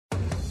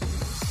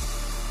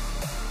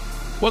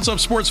What's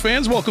up, sports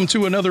fans? Welcome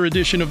to another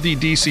edition of the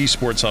DC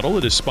Sports Huddle.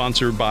 It is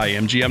sponsored by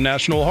MGM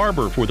National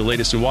Harbor. For the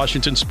latest in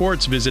Washington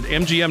sports, visit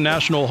MGM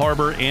National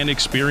Harbor and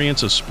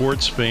experience a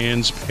sports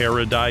fan's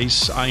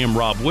paradise. I am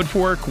Rob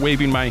Woodfork,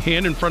 waving my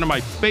hand in front of my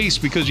face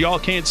because y'all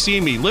can't see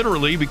me,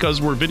 literally,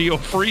 because we're video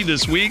free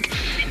this week.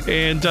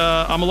 And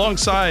I'm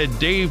alongside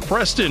Dave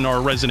Preston,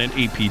 our resident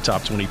AP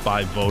Top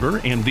 25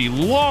 voter, and the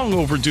long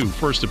overdue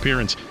first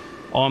appearance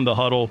on the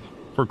Huddle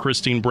for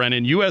Christine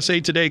Brennan, USA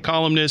Today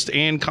columnist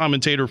and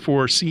commentator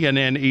for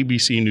CNN,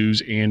 ABC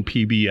News, and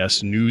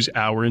PBS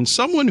NewsHour, and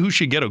someone who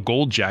should get a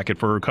gold jacket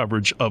for her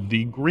coverage of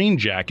the Green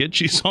Jacket.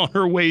 She's on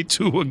her way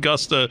to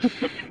Augusta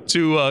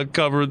to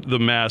cover the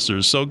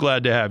Masters. So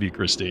glad to have you,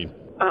 Christine.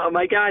 Oh,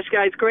 my gosh,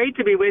 guys, great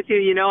to be with you.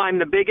 You know, I'm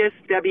the biggest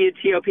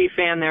WTOP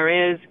fan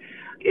there is.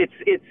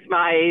 It's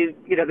my,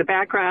 the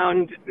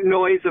background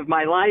noise of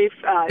my life.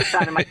 It's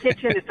on in my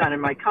kitchen, it's on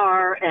in my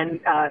car, and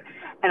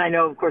I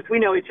know, of course, we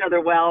know each other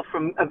well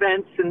from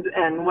events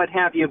and what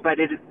have you, but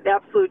it is an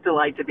absolute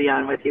delight to be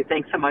on with you.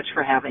 Thanks so much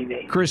for having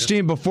me.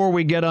 Christine, before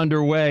we get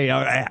underway,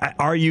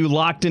 are you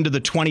locked into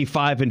the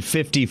 25 and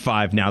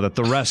 55 now that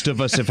the rest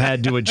of us have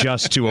had to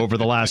adjust to over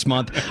the last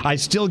month? I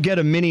still get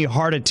a mini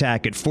heart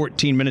attack at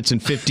 14 minutes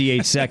and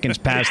 58 seconds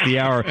past the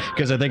hour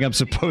because I think I'm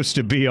supposed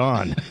to be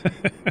on.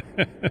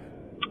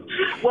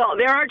 Well,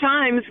 there are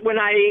times when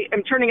I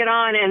am turning it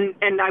on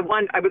and I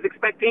was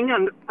expecting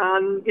on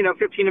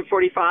 15 and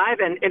 45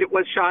 and it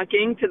was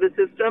shocking to the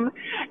system,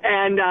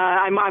 and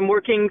I'm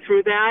working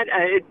through that.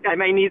 I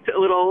may need a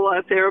little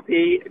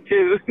therapy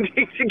to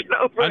get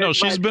over it. I know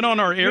she's been on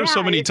our air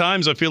so many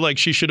times. I feel like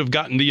she should have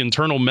gotten the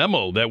internal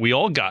memo that we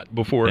all got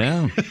before.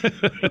 Yeah.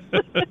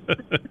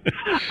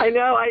 I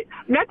know. I'm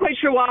not quite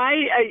sure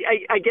why.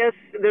 I guess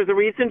there's a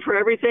reason for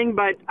everything,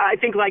 but I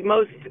think like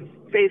most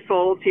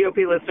faithful TOP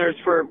listeners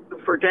for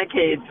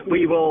decades,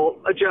 we will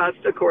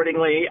adjust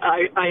accordingly.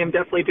 I am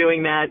definitely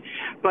doing that,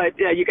 but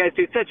you guys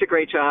do such a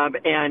great job,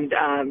 and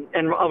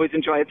always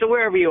enjoy it. So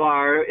wherever you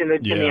are in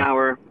the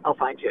hour, I'll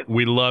find you.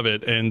 We love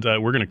it, and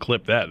we're going to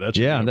clip that. That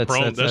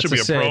should be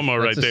a save.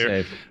 promo right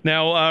there.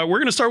 Now we're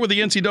going to start with the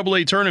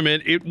NCAA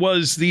tournament. It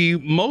was the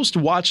most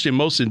watched and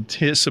most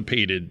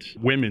anticipated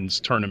women's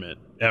tournament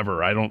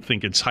ever. I don't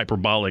think it's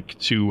hyperbolic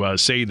to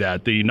say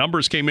that. The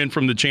numbers came in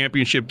from the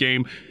championship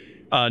game.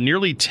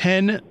 Nearly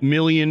 10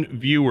 million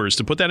viewers.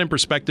 To put that in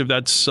perspective,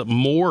 that's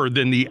more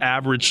than the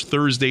average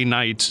Thursday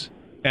night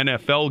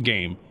NFL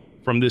game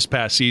from this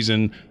past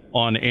season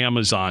on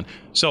Amazon.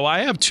 So I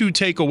have two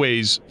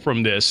takeaways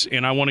from this,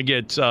 and I want to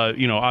get,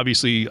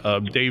 obviously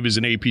Dave is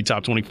an AP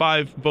Top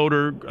 25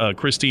 voter.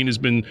 Christine has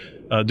been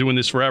doing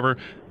this forever.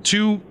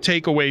 Two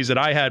takeaways that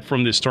I had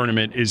from this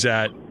tournament is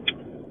that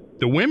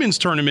the women's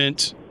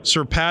tournament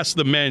surpassed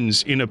the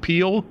men's in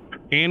appeal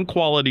and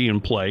quality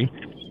in play.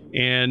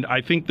 And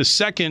I think the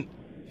second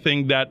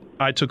thing that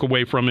I took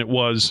away from it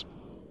was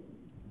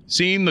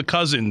seeing the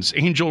cousins,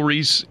 Angel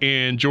Reese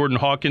and Jordan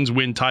Hawkins,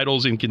 win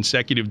titles in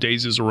consecutive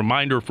days is a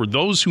reminder for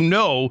those who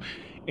know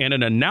and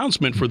an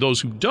announcement for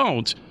those who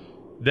don't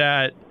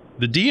that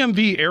the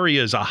DMV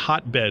area is a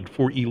hotbed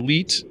for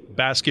elite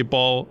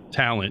basketball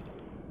talent,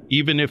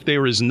 even if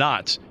there is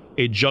not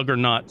a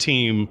juggernaut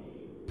team,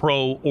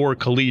 pro or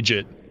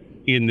collegiate,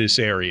 in this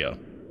area.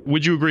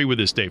 Would you agree with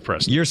this, Dave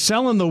Preston? You're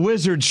selling the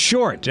Wizards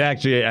short.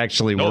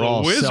 Actually, we're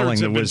all selling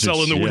the Wizards.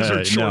 Selling the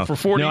Wizards short for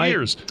 40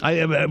 years.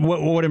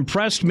 What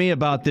impressed me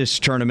about this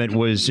tournament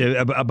was,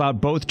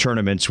 about both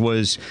tournaments,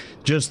 was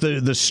just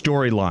the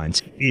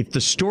storylines. If the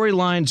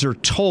storylines are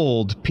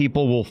told,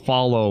 people will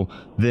follow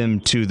them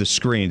to the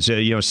screens.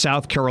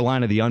 South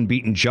Carolina, the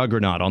unbeaten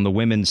juggernaut on the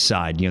women's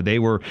side. They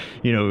were,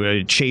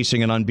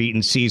 chasing an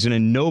unbeaten season,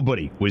 and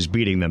nobody was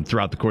beating them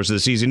throughout the course of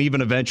the season.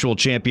 Even eventual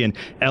champion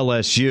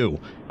LSU.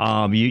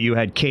 You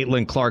had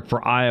Caitlin Clark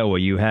for Iowa.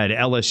 You had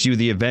LSU,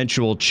 the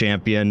eventual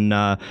champion.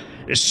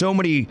 So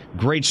many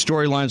great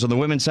storylines on the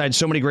women's side,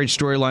 so many great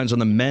storylines on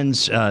the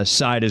men's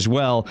side as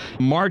well.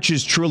 March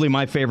is truly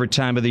my favorite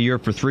time of the year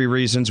for three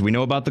reasons. We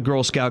know about the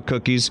Girl Scout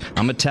cookies.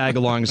 I'm a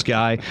tag-alongs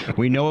guy.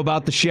 We know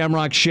about the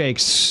Shamrock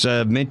Shakes.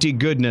 Minty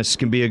goodness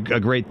can be a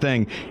great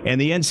thing.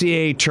 And the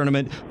NCAA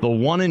tournament, the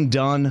one and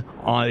done,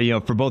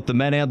 for both the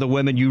men and the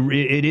women,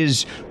 it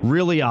is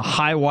really a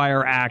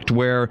high-wire act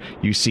where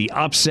you see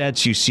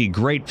upsets, you see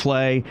great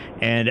play,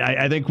 and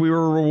I think we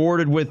were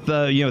rewarded with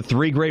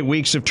 3 great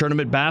weeks of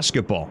tournament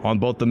basketball on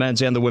both the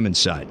men's and the women's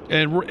side.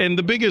 And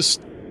the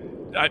biggest,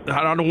 I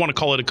don't want to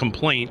call it a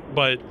complaint,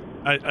 but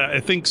I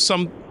think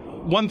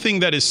one thing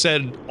that is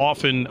said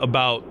often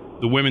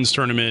about the women's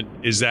tournament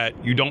is that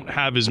you don't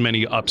have as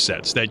many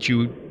upsets, that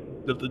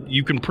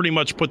you can pretty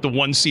much put the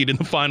one seed in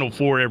the Final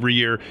Four every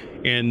year,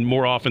 and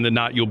more often than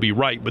not, you'll be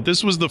right. But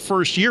this was the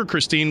first year,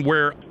 Christine,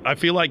 where I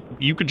feel like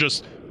you could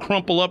just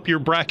crumple up your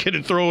bracket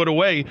and throw it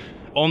away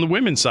on the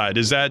women's side.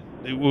 Is that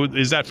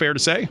fair to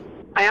say?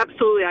 I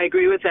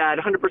agree with that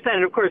 100%.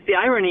 And of course, the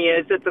irony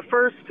is that the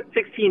first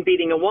 16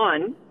 beating a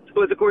 1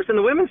 was, of course, in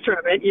the women's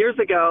tournament years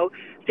ago,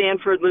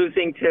 Stanford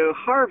losing to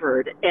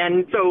Harvard.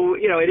 And so,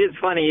 it is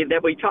funny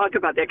that we talk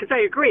about that, because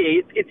I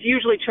agree, it's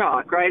usually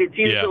chalk, right? It's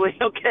usually,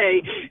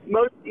 okay,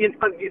 most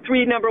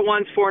 3 number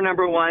ones, 4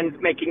 number ones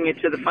making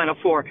it to the Final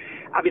Four.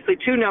 Obviously,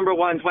 2 number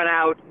ones went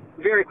out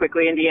very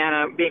quickly,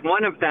 Indiana being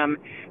one of them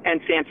and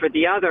Stanford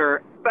the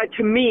other. But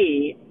to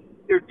me,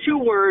 there are 2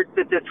 words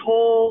that this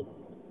whole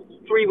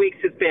 3 weeks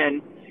has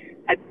been.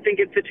 I think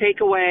it's a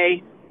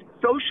takeaway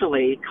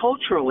socially,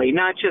 culturally,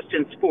 not just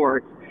in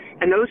sports.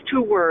 And those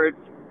 2 words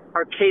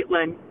are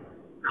Caitlin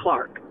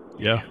Clark.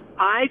 Yeah.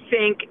 I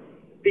think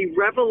the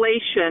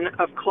revelation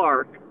of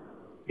Clark,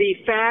 the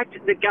fact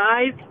that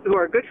guys who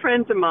are good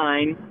friends of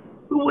mine,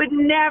 who would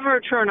never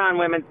turn on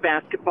women's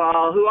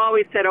basketball, who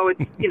always said, oh,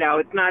 it's,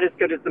 it's not as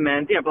good as the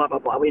men's, blah, blah,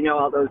 blah. We know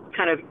all those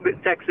kind of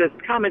sexist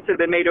comments that have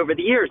been made over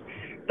the years.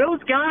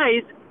 Those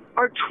guys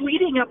are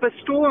tweeting up a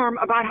storm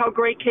about how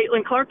great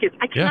Caitlin Clark is.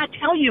 I cannot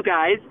tell you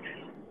guys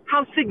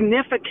how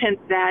significant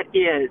that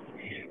is.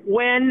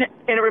 And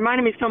it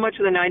reminded me so much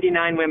of the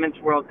 99 Women's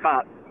World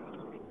Cup.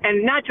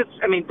 And not just,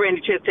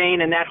 Brandi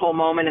Chastain and that whole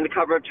moment in the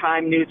cover of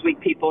Time, Newsweek,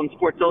 People, and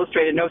Sports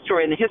Illustrated. No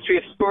story in the history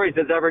of stories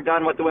has ever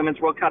done what the Women's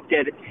World Cup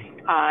did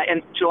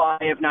in July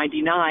of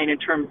 99 in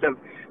terms of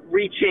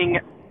reaching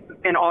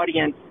an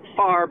audience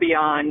far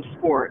beyond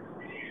sports.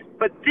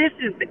 But this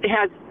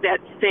has that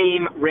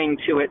same ring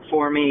to it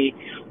for me.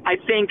 I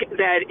think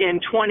that in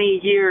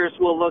 20 years,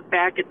 we'll look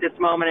back at this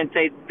moment and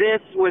say,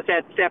 this was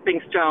that stepping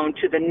stone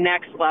to the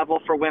next level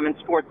for women's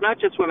sports, not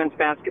just women's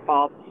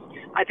basketball.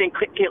 I think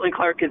Caitlin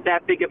Clark is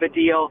that big of a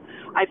deal.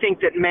 I think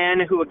that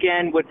men who,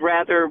 again, would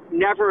rather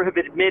never have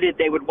admitted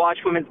they would watch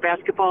women's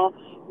basketball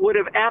would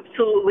have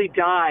absolutely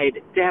died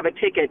to have a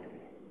ticket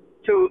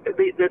to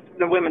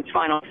the women's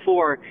Final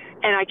Four.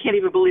 And I can't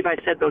even believe I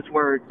said those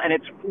words. And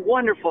it's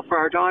wonderful for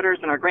our daughters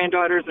and our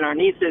granddaughters and our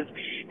nieces,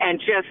 and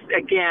just,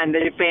 again,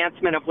 the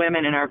advancement of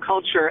women in our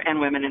culture and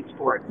women in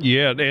sports.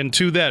 Yeah, and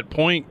to that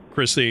point,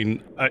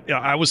 Christine,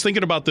 I was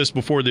thinking about this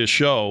before this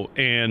show,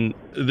 and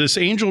this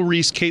Angel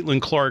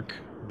Reese-Caitlin Clark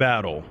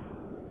battle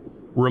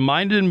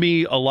reminded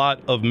me a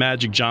lot of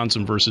Magic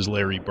Johnson versus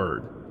Larry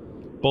Bird,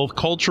 both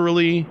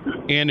culturally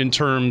and in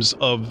terms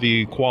of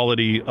the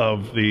quality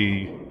of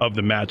the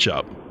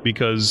matchup,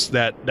 because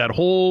that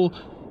whole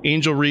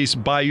Angel Reese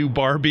Bayou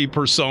Barbie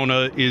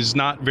persona is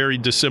not very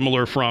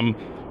dissimilar from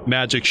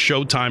Magic's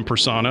Showtime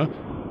persona,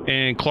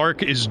 and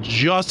Clark is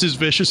just as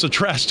vicious a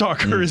trash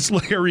talker as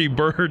Larry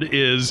Bird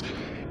is,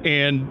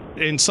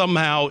 and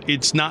somehow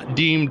it's not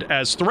deemed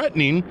as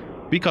threatening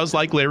because,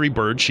 like Larry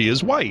Bird, she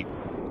is white.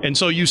 And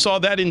so you saw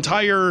that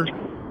entire,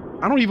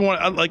 I don't even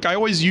want, like, I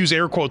always use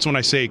air quotes when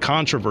I say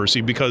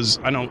controversy, because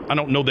I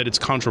don't know that it's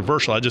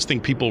controversial. I just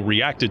think people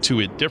reacted to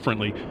it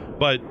differently.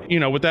 But,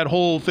 with that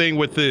whole thing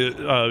with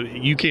the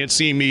you can't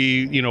see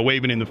me,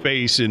 waving in the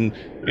face and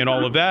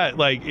all of that,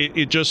 like,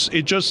 it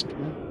just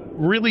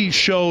really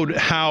showed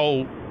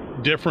how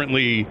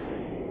differently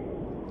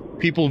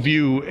people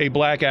view a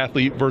black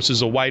athlete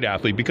versus a white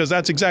athlete, because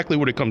that's exactly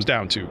what it comes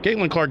down to.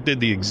 Caitlin Clark did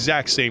the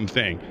exact same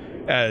thing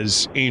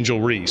as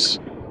Angel Reese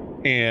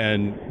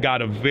and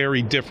got a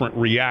very different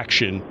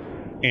reaction.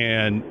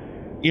 And,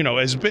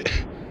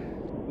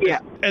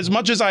 as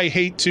much as I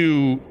hate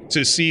to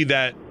see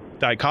that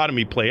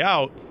dichotomy play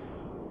out,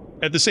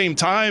 at the same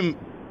time,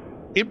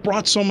 it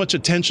brought so much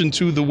attention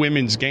to the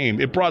women's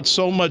game. It brought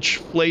so much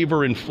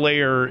flavor and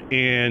flair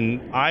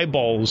and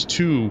eyeballs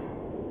to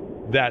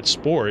that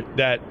sport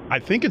that I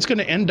think it's going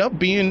to end up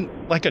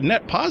being like a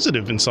net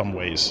positive in some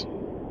ways.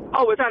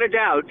 Oh, without a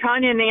doubt.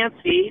 Tanya and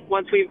Nancy,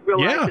 once we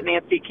realized that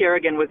Nancy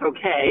Kerrigan was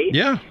okay,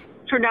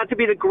 turned out to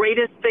be the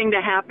greatest thing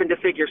to happen to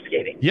figure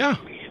skating. Yeah.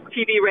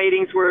 TV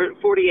ratings were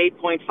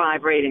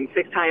 48.5 ratings,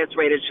 6th highest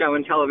rated show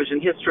in television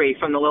history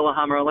from the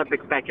Lillehammer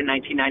Olympics back in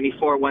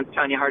 1994, once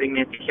Tanya Harding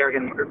and Nancy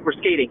Kerrigan were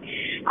skating.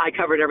 I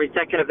covered every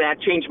second of that,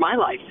 changed my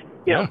life.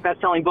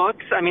 Best-selling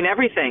books,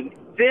 everything.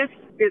 This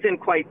isn't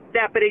quite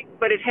that, but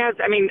it has,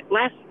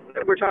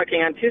 we're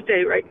talking on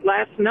Tuesday, right?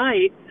 Last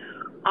night,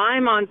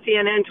 I'm on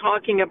CNN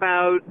talking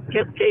about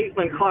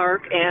Caitlin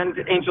Clark and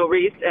Angel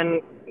Reese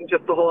and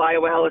just the whole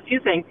Iowa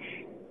LSU thing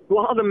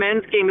while the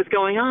men's game is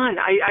going on.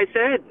 I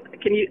said,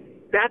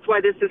 that's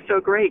why this is so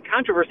great.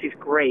 Controversy is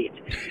great.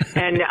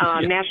 And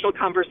national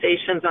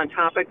conversations on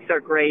topics are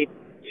great,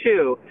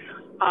 too.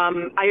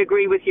 I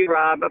agree with you,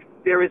 Rob.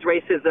 There is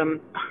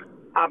racism,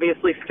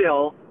 obviously,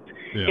 still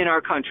in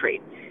our country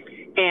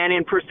and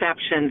in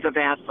perceptions of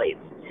athletes.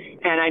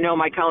 And I know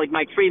my colleague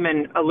Mike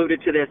Freeman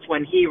alluded to this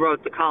when he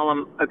wrote a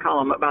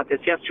column about this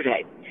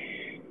yesterday,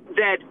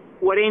 that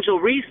what Angel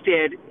Reese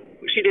did,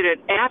 she did it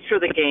after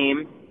the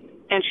game,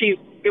 and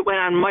it went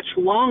on much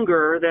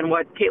longer than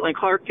what Caitlin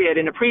Clark did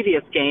in a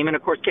previous game. And,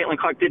 of course, Caitlin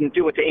Clark didn't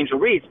do it to Angel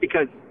Reese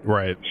because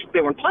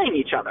they weren't playing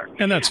each other.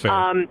 And that's fair.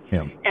 And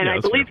I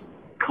believe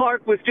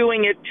Clark was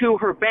doing it to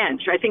her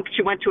bench. I think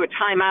she went to a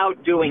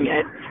timeout doing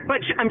it.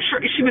 But I'm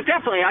sure she was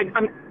definitely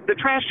the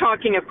trash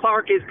talking of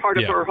Clark is part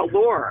of her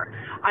allure.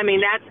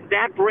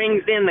 That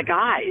brings in the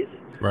guys.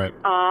 Right.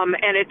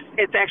 And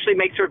it's actually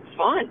makes her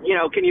fun.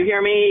 Can you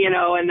hear me?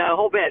 And the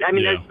whole bit. I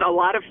mean, There's a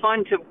lot of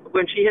fun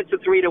when she hits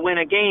a three to win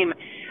a game.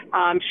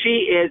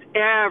 She is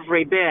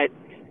every bit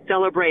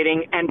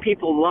celebrating, and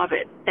people love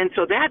it. And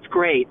so that's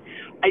great.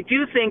 I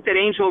do think that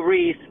Angel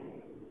Reese,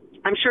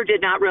 I'm sure,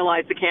 did not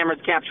realize the cameras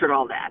captured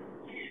all that.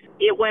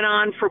 It went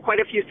on for quite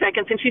a few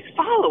seconds, and she's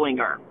following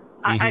her.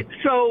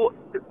 So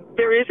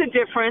there is a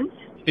difference.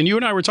 And you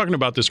and I were talking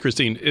about this,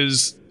 Christine,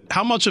 is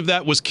how much of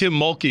that was Kim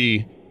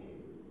Mulkey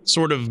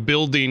sort of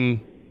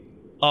building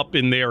up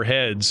in their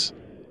heads?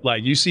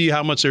 Like, you see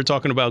how much they're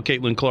talking about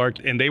Caitlin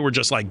Clark, and they were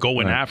just like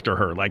going after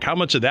her. Like, how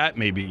much of that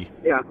maybe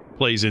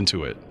plays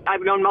into it?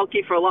 I've known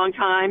Mulkey for a long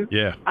time.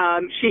 Yeah.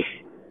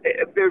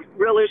 There's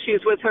real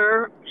issues with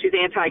her. She's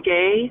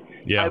anti-gay.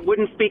 Yeah.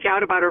 Wouldn't speak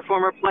out about her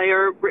former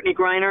player, Brittany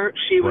Griner.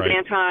 She was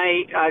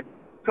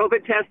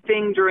anti-COVID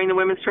testing during the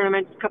women's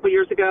tournament a couple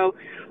years ago.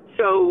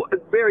 So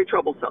very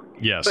troublesome.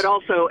 Yes. But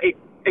also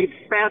a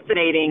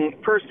fascinating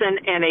person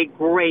and a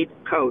great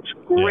coach.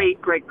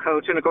 Great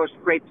coach, and of course,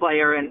 great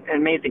player and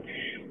amazing.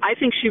 I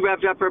think she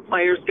revved up her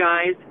players,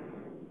 guys,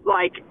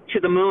 like to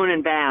the moon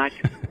and back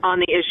on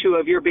the issue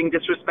of you're being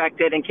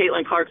disrespected and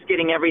Caitlin Clark's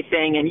getting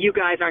everything and you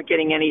guys aren't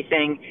getting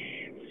anything.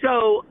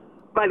 So,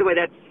 by the way,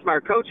 that's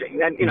smart coaching.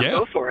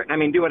 Go for it. I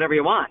mean, do whatever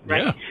you want,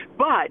 right? Yeah.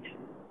 But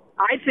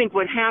I think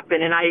what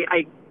happened, and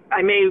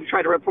I may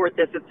try to report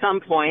this at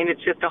some point,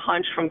 it's just a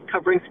hunch from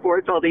covering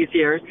sports all these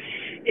years,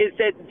 is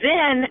that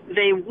then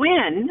they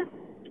win,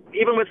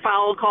 even with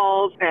foul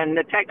calls and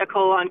the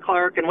technical on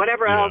Clark and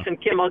whatever else,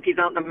 and Kim Mulkey's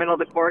out in the middle of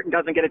the court and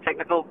doesn't get a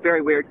technical,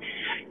 very weird.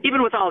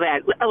 Even with all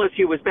that,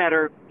 LSU was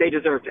better. They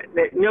deserved it,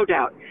 no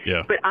doubt.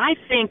 Yeah. But I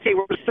think they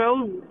were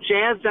so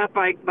jazzed up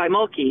by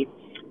Mulkey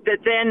that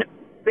then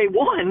they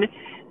won,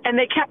 and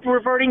they kept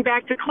reverting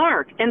back to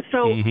Clark. And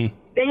so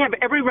they have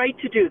every right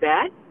to do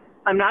that.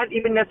 I'm not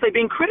even necessarily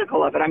being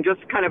critical of it. I'm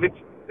just kind of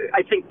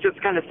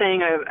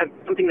saying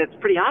something that's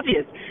pretty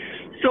obvious.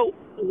 So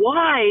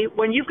why,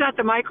 when you've got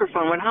the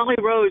microphone, when Holly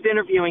Rowe's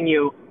interviewing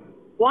you,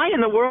 why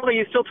in the world are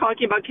you still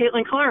talking about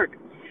Caitlin Clark?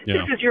 Yeah.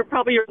 This is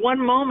probably your one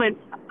moment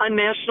on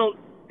national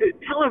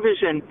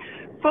television.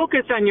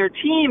 Focus on your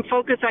team.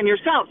 Focus on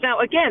yourself. Now,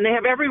 again, they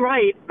have every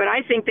right, but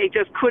I think they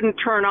just couldn't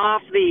turn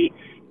off the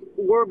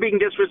we're being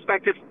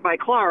disrespected by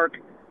Clark,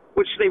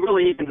 which they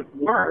really even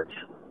weren't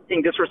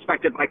being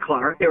disrespected by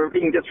Clark. They were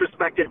being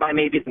disrespected by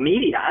maybe the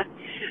media.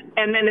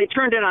 And then they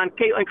turned it on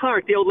Caitlin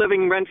Clark, the old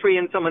living rent-free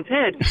in someone's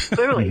head,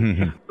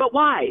 clearly. But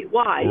why?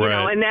 Why?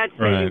 Right. And that's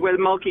maybe where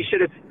Mulkey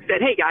should have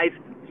said, hey, guys,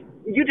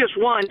 you just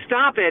won.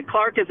 Stop it.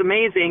 Clark is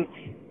amazing.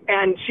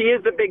 And she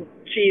is the big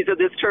cheese of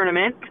this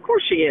tournament. Of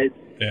course she is.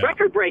 Yeah.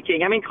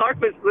 Record-breaking. I mean, Clark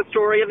was the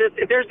story of this.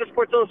 If there's a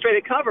Sports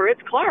Illustrated cover,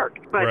 it's Clark.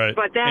 But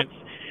that's...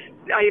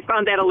 I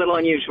found that a little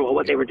unusual,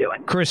 what they were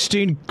doing.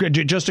 Christine,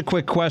 just a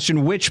quick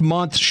question. Which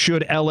month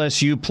should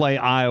LSU play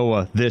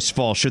Iowa this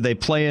fall? Should they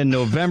play in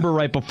November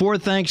right before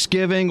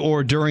Thanksgiving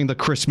or during the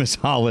Christmas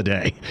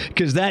holiday?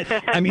 Because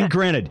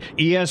granted,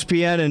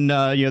 ESPN and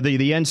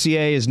the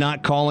NCAA is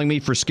not calling me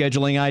for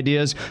scheduling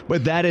ideas,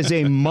 but that is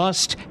a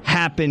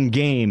must-happen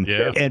game.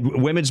 Yeah.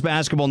 And women's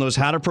basketball knows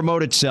how to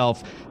promote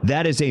itself.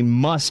 That is a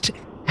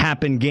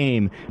must-happen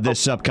game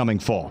this upcoming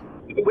fall.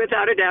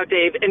 Without a doubt,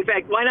 Dave. In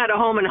fact, why not a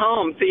home and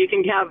home? So you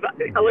can have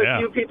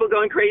LSU people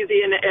going crazy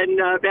in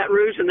Baton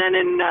Rouge and then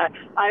in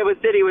Iowa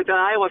City with the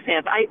Iowa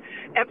fans. I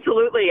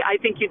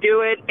think you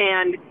do it.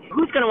 And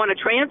who's going to want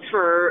to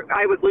transfer?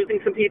 I was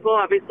losing some people,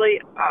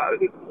 obviously.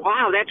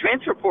 Wow, that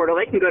transfer portal,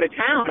 they can go to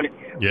town.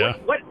 Yeah.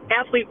 What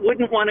athlete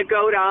wouldn't want to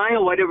go to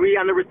Iowa to be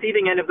on the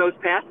receiving end of those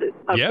passes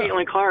of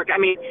Caitlin Clark? I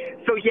mean,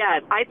 so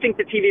yes, I think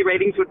the TV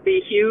ratings would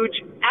be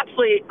huge,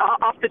 absolutely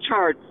off the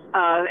charts.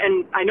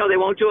 And I know they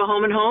won't do a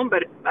home and home,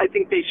 but I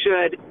think they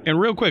should. And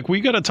real quick, we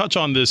got to touch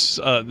on this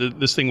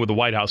this thing with the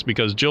White House,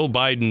 because Jill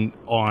Biden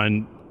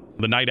on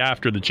the night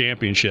after the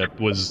championship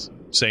was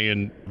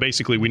saying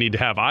basically we need to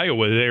have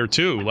Iowa there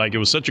too. Like, it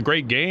was such a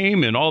great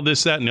game and all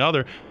this, that, and the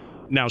other.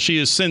 Now, she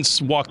has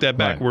since walked that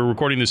back. Right. We're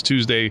recording this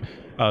Tuesday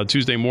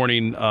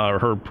morning.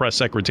 Her press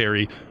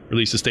secretary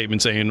released a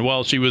statement saying,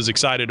 well, she was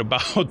excited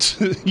about, how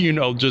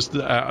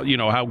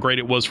great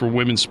it was for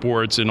women's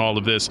sports and all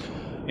of this,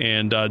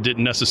 and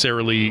didn't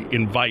necessarily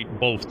invite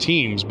both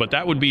teams. But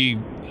that would be,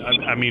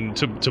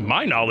 to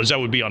my knowledge, that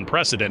would be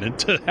unprecedented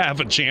to have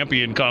a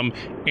champion come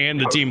and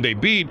the team they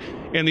beat.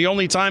 And the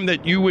only time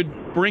that you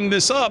would bring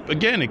this up,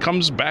 again, it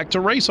comes back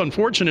to race,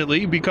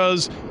 unfortunately,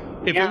 because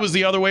if it was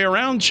the other way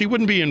around, she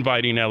wouldn't be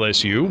inviting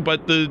LSU.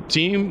 But the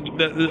team,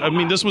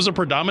 this was a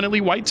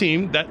predominantly white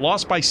team that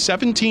lost by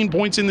 17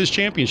 points in this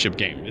championship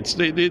game.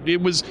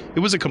 It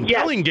was a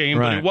compelling game,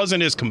 but it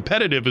wasn't as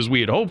competitive as we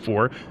had hoped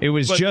for. It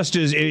was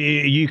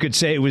you could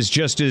say it was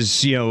just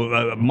as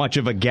much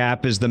of a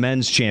gap as the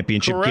men's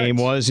championship game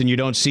was, and you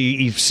don't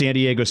see San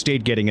Diego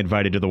State getting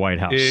invited to the White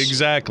House.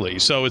 Exactly.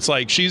 So it's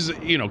like she's,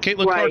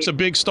 Caitlin Clark's a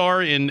big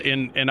star,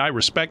 and I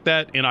respect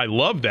that, and I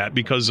love that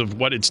because of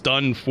what it's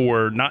done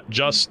for not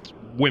just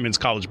women's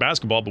college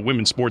basketball, but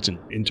women's sports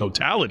in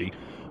totality.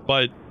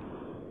 But,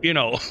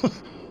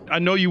 I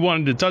know you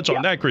wanted to touch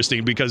on that,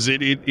 Christine, because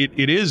it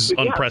is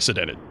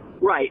unprecedented.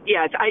 Right.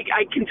 Yes,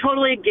 I can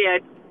totally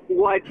get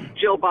what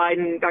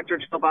Dr.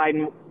 Jill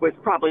Biden was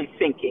probably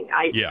thinking.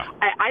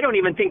 I don't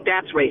even think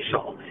that's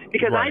racial,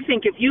 because I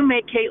think if you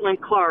make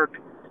Caitlin Clark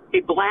a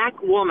black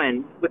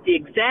woman with the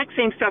exact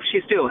same stuff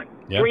she's doing,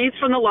 threes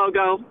from the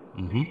logo,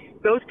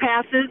 those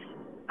passes,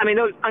 I mean,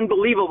 those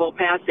unbelievable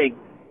passing,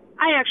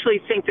 I actually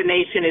think the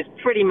nation is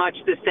pretty much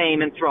the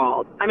same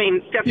enthralled. I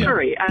mean, Steph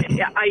Curry,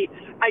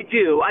 I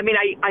do. I mean,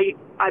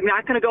 I'm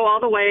not going to go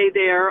all the way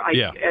there.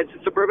 As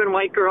a suburban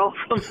white girl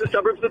from the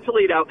suburbs of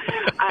Toledo,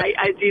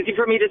 it's easy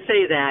for me to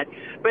say that.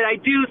 But I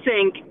do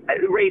think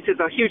race is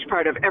a huge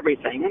part of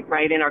everything,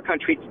 right, in our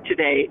country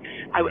today.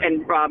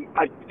 And Rob,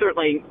 I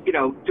certainly,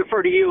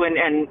 defer to you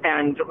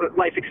and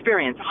life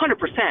experience,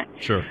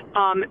 100%. Sure.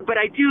 But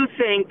I do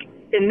think,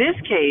 in this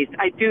case,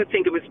 I do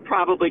think it was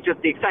probably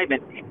just the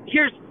excitement.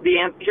 Here's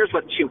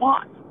what she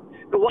wants.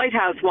 The White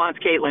House wants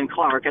Caitlin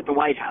Clark at the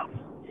White House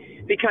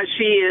because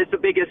she is the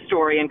biggest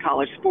story in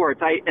college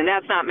sports. And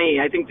that's not me.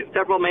 I think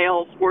several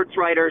male sports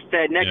writers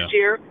said next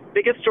year,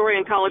 biggest story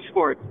in college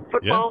sports: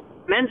 football,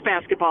 men's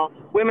basketball,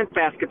 women's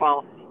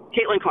basketball,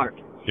 Caitlin Clark.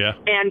 Yeah.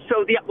 And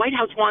so the White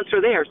House wants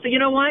her there. So you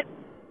know what?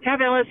 Have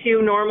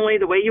LSU normally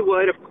the way you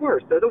would. Of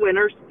course, they're the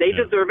winners. They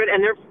deserve it,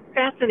 and they're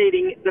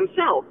fascinating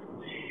themselves.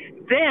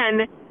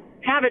 Then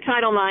have a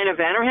Title IX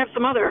event or have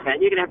some other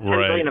event. You can have 10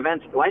 billion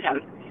events at the White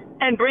House.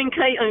 And bring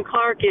Caitlin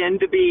Clark in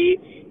to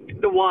be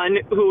the one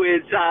who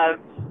is,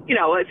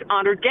 is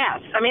honored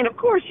guest. I mean, of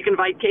course, you can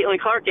invite Caitlin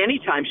Clark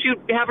anytime.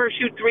 Have her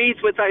shoot threes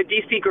with a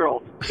DC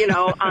girl,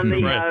 on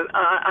the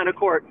on a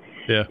court.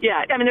 Yeah.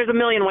 Yeah. I mean, there's a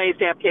million ways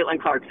to have Caitlin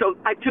Clark. So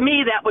to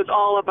me, that was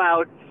all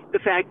about the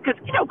fact,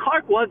 because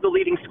Clark was the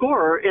leading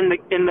scorer in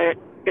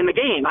the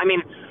game. I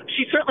mean,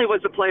 she certainly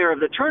was the player of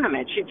the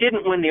tournament. She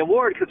didn't win the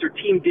award because her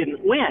team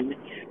didn't win.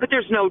 But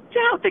there's no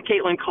doubt that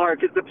Caitlin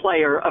Clark is the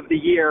player of the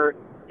year,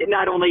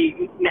 not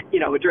only,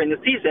 during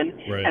the season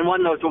and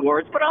won those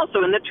awards, but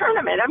also in the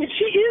tournament. I mean,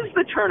 she is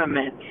the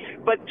tournament,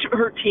 but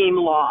her team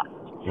lost.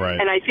 Right.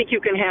 And I think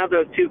you can have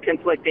those two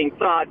conflicting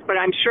thoughts, but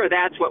I'm sure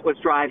that's what was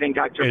driving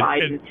Dr.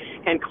 Biden,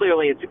 and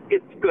clearly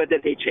it's good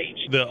that they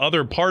changed. The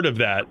other part of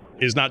that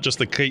is not just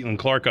the Caitlin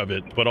Clark of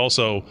it, but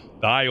also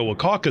the Iowa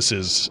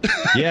caucuses.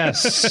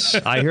 Yes,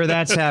 I hear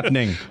that's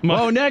happening.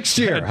 Next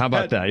year. How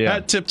about that? Yeah.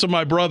 Hat tip to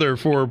my brother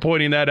for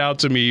pointing that out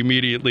to me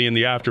immediately in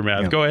the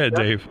aftermath. Go ahead,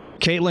 Dave.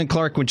 Caitlin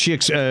Clark, when she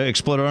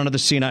exploded onto the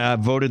scene, I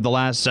voted the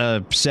last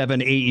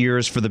 7-8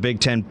 years for the Big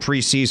Ten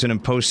preseason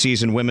and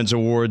postseason women's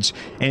awards.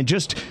 And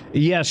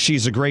yes,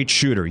 she's a great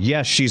shooter.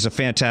 Yes, she's a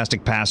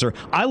fantastic passer.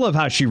 I love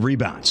how she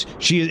rebounds.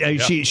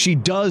 She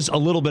does a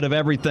little bit of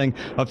everything.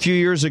 A few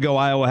years ago,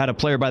 Iowa had a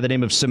player by the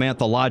name of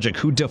Samantha Logic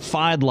who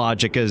defied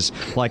logic as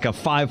like a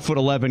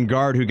 5'11"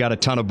 guard who got a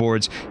ton of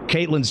boards.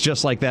 Caitlin's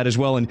just like that as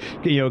well. And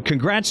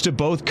congrats to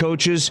both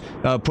coaches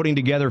putting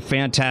together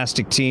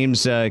fantastic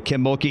teams.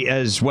 Kim Mulkey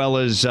as well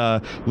as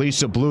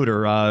Lisa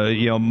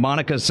Bluter,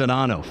 Monica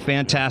Sonano,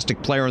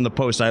 fantastic player in the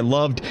post. I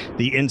loved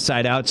the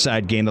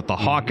inside-outside game that the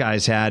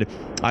Hawkeyes had.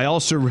 I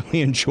also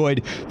really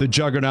enjoyed the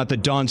juggernaut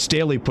that Dawn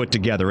Staley put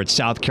together at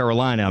South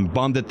Carolina. I'm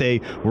bummed that they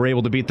were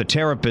able to beat the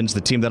Terrapins,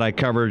 the team that I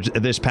covered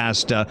this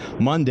past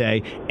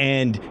Monday.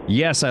 And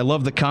yes, I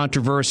love the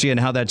controversy and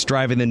how that's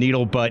driving the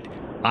needle, but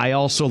I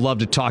also love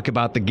to talk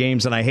about the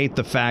games, and I hate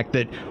the fact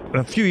that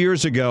a few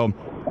years ago,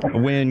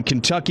 when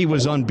Kentucky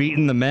was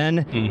unbeaten, the men,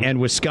 and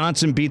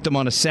Wisconsin beat them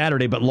on a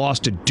Saturday but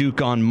lost to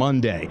Duke on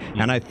Monday.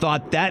 And I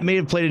thought that may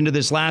have played into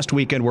this last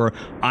weekend where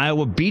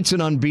Iowa beats an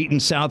unbeaten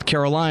South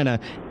Carolina,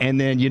 and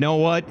then, you know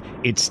what?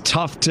 It's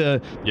tough to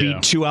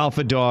beat two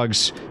alpha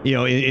dogs,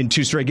 in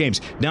two straight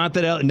games. Not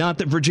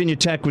that Virginia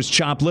Tech was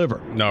chopped liver,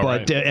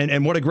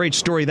 and what a great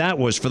story that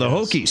was for the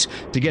Hokies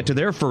to get to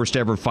their first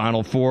ever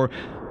Final Four.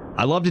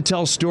 I love to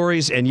tell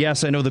stories, and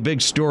yes, I know the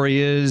big story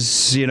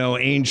is,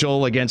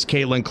 Angel against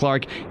Caitlin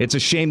Clark. It's a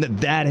shame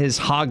that has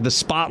hogged the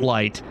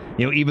spotlight,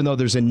 even though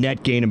there's a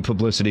net gain in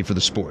publicity for the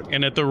sport.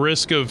 And at the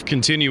risk of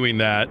continuing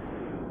that,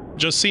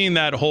 just seeing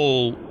that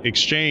whole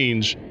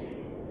exchange,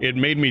 it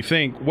made me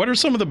think, what are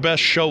some of the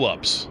best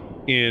show-ups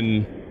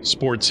in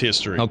sports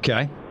history?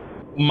 Okay.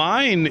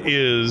 Mine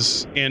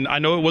is, and I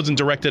know it wasn't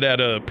directed at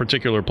a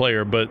particular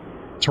player, but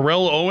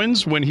Terrell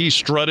Owens, when he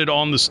strutted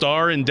on the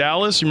Star in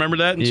Dallas, you remember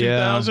that in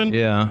 2000?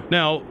 Yeah.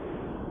 Now,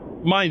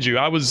 mind you,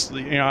 I was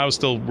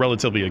still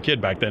relatively a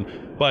kid back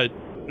then, but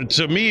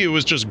to me, it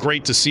was just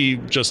great to see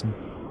just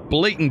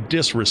blatant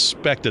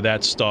disrespect to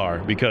that star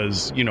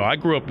because, I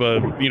grew up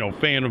a,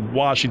 fan of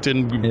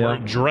Washington,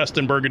 dressed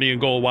in burgundy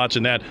and gold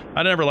watching that.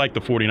 I never liked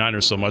the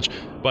 49ers so much,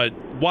 but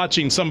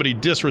watching somebody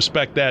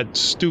disrespect that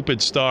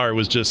stupid star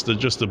was just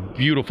a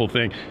beautiful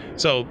thing.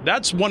 So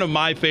that's one of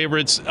my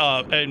favorites,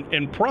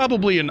 and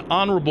probably an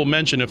honorable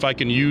mention, if I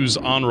can use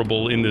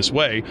honorable in this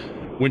way,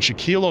 when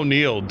Shaquille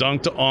O'Neal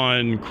dunked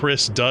on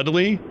Chris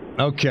Dudley.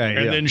 Okay.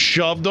 And then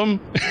shoved him,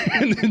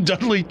 and then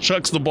Dudley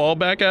chucks the ball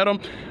back at him.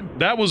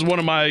 That was one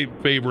of my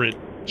favorite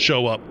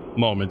show-up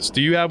moments.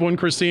 Do you have one,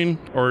 Christine?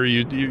 Or are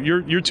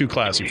you're too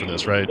classy for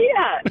this, right?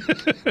 Yeah.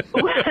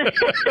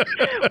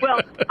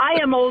 Well,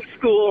 I am old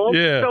school.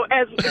 Yeah. So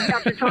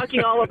after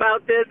talking all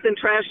about this and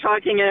trash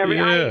talking and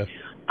everything,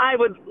 I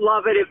would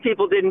love it if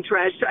people didn't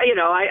trash.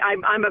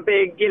 I'm a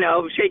big,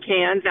 shake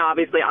hands. Now,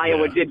 obviously,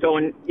 Iowa did go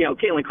and,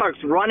 Caitlin Clark's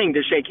running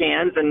to shake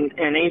hands and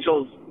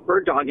Angel's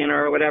bird dogging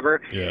her or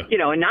whatever,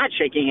 and not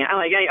shaking hands. I'm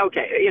like, hey,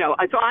 okay,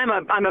 so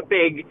I'm a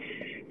big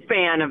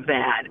fan of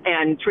that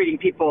and treating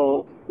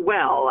people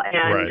well.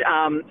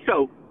 And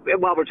so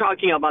while we're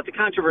talking about the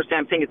controversy,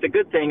 I'm saying it's a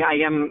good thing.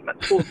 I am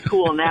old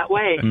school in that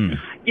way.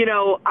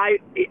 I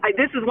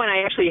this is when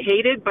I actually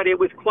hated, but it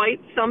was quite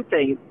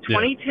something.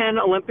 2010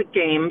 Olympic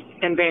Games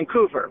in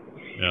Vancouver.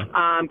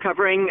 I'm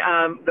covering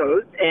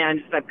those,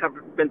 and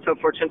I've been so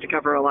fortunate to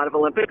cover a lot of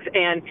Olympics.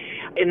 And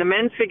in the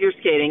men's figure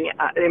skating,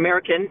 the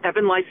American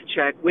Evan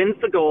Lysacek wins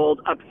the gold,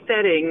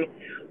 upsetting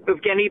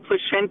Evgeny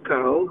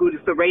Plushenko, who's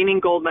the reigning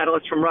gold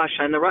medalist from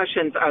Russia. And the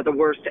Russians are the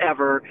worst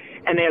ever,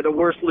 and they are the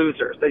worst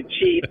losers. They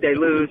cheat, they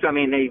lose. I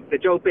mean, the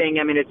doping.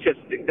 I mean, it's just,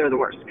 they're the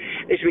worst.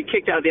 They should be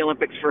kicked out of the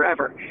Olympics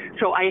forever.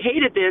 So I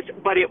hated this,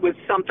 but it was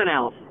something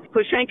else.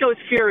 Plushenko is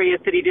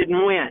furious that he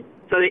didn't win.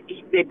 So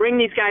they bring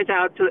these guys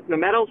out to the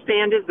medal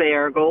stand is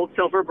there, gold,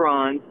 silver,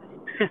 bronze,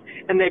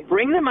 and they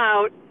bring them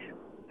out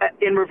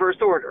in reverse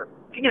order,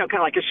 kind of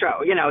like a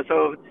show,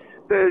 So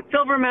the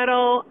silver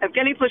medal,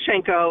 Evgeny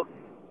Plushenko,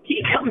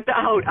 he comes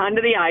out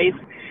onto the ice,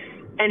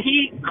 and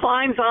he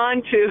climbs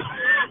onto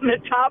the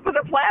top of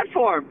the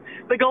platform,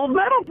 the gold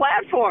medal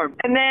platform.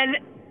 And then,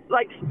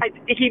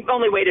 he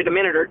only waited a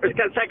minute or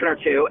a second or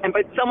two,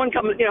 but someone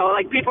comes,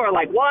 people are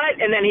like,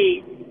 what? And then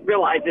he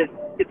realizes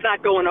it's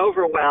not going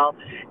over well,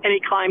 and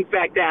he climbs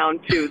back down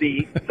to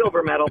the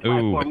silver medal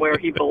platform where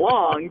he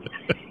belongs.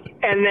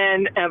 And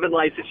then Evan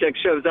Lysacek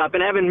shows up,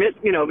 and Evan missed,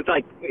 was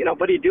like,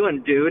 what are you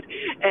doing, dude?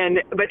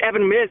 But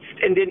Evan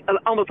missed and didn't,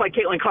 almost like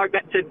Caitlin Clark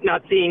to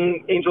not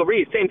seeing Angel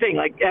Reese. Same thing,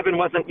 like Evan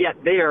wasn't yet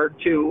there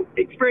to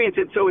experience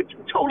it, so it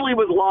totally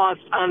was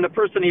lost on the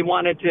person he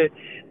wanted to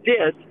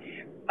diss.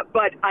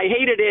 But I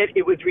hated it.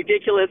 It was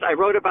ridiculous. I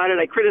wrote about it.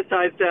 I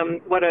criticized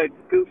him. What a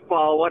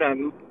goofball. What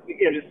a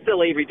just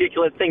silly,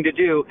 ridiculous thing to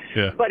do.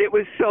 Yeah. But it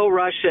was so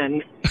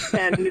Russian.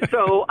 And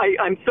so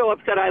I'm so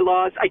upset I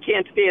lost. I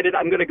can't stand it.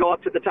 I'm going to go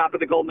up to the top of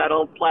the gold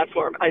medal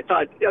platform. I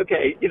thought,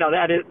 okay,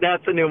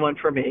 that's a new one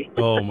for me.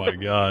 Oh, my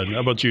God.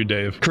 How about you,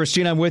 Dave?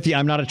 Christine, I'm with you.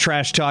 I'm not a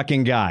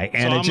trash-talking guy.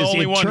 And so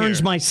it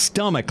turns my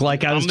stomach.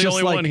 Like I was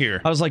just like, one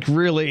here. I was like,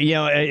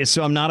 really?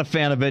 So I'm not a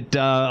fan of it.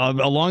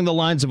 Along the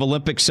lines of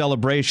Olympic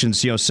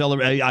celebrations, I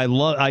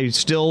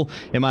still,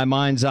 in my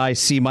mind's eye,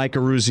 see Mike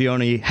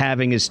Eruzione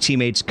having his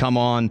teammates come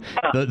on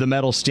the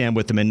medal stand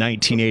with him in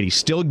 1980.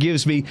 Still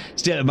gives me,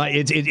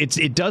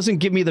 it doesn't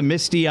give me the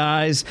misty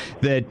eyes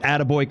that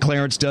Attaboy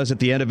Clarence does at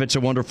the end of It's a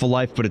Wonderful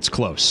Life, but it's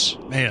close.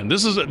 Man,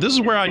 this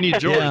is where I need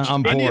George. Yeah,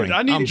 I'm boring.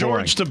 I need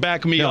George to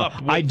back me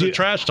up with the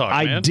trash talk,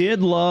 man. I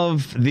did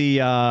love the,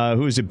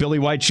 who is it, Billy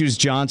White Shoes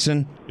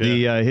Johnson,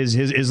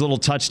 his little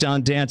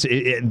touchdown dance.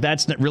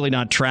 That's really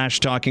not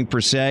trash talking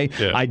per se.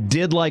 Yeah. I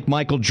did like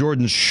Michael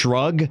Jordan's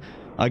shrug.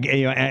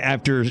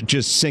 After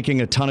just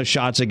sinking a ton of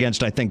shots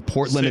against, I think,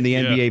 Portland in the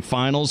NBA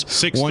Finals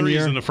 6 one threes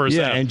year. In the first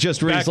half. And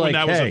just back when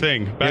that was a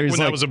thing. Back when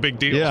that was a big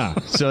deal. Yeah,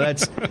 so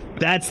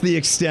that's the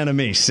extent of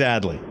me,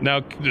 sadly.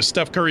 Now,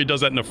 Steph Curry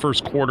does that in the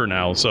first quarter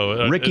now.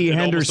 So Ricky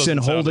Henderson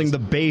holding the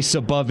base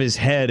above his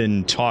head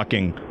and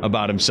talking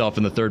about himself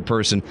in the third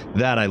person.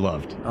 That I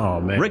loved.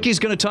 Oh, man. Ricky's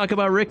going to talk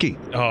about Ricky.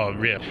 Oh,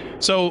 yeah.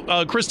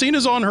 So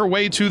Christina's on her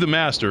way to the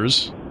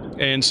Masters.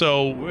 And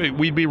so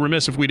we'd be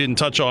remiss if we didn't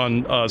touch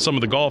on some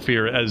of the golf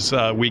here as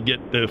we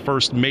get the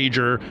first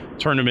major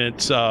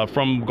tournament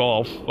from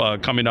golf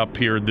coming up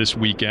here this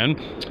weekend.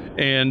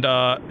 And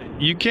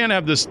you can't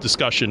have this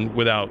discussion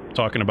without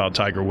talking about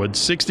Tiger Woods.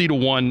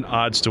 60-1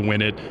 odds to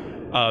win it.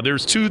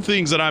 There's two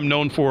things that I'm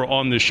known for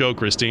on this show,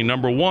 Christine.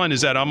 Number one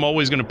is that I'm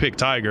always going to pick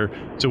Tiger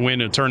to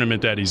win a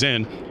tournament that he's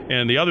in.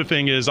 And the other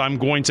thing is I'm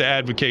going to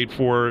advocate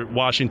for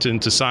Washington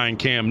to sign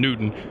Cam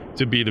Newton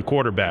to be the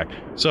quarterback.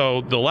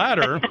 So the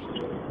latter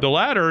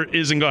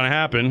isn't going to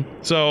happen.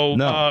 So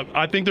no.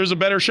 I think there's a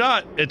better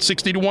shot at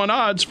 60-1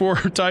 odds for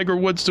Tiger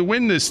Woods to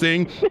win this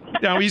thing.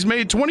 Now, he's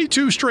made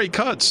 22 straight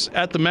cuts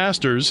at the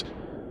Masters.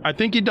 I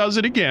think he does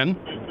it again.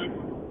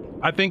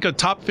 I think a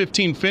top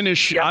 15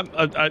 finish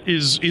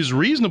is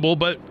reasonable,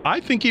 but I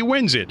think he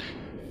wins it.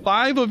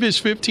 5 of his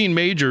 15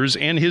 majors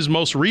and his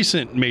most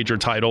recent major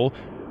title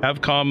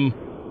have come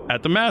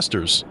at the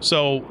Masters.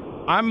 So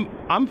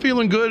I'm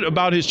feeling good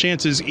about his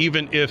chances,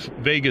 even if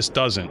Vegas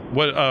doesn't.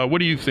 What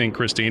do you think,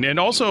 Christine? And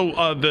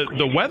also,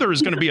 the weather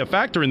is going to be a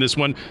factor in this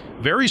one.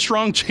 Very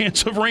strong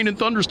chance of rain and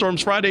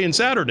thunderstorms Friday and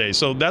Saturday,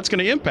 so that's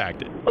going to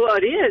impact it. Well,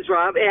 it is,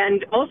 Rob,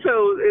 and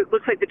also it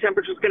looks like the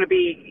temperature is going to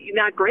be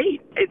not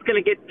great. It's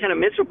going to get kind of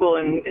miserable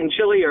and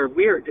chilly or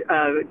weird.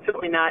 It's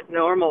certainly not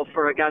normal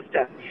for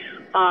Augusta.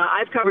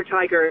 I've covered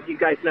Tiger, as you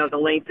guys know, the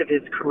length of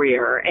his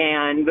career,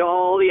 and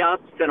all the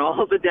ups and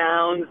all the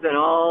downs and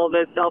all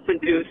the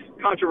self-induced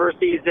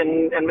controversies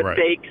and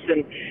mistakes. Right.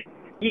 And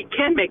he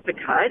can make the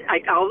cut.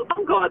 I'll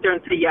go out there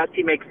and say, yes,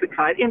 he makes the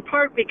cut, in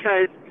part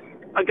because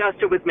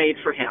Augusta was made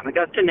for him.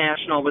 Augusta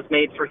National was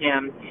made for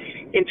him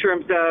in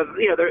terms of,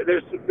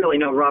 there's really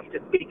no rough to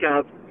speak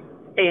of,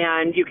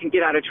 and you can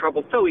get out of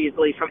trouble so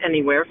easily from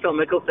anywhere. Phil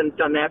Mickelson's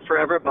done that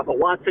forever. Bubba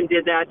Watson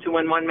did that to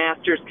win one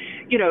Masters.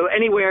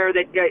 Anywhere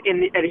that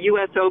at a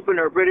U.S. Open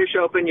or British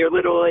Open, you're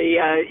literally,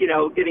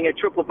 getting a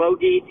triple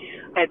bogey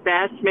at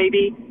best,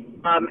 maybe.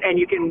 And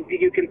you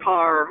can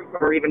par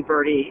or even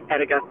birdie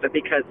at Augusta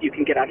because you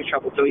can get out of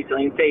trouble so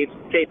easily and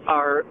save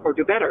par or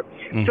do better.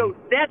 Mm-hmm. So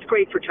that's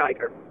great for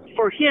Tiger.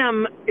 For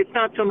him, it's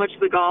not so much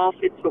the golf,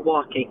 it's the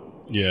walking.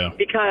 Yeah.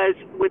 Because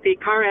with the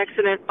car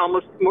accident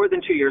almost more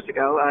than 2 years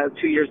ago,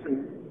 2 years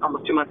and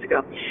almost 2 months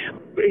ago,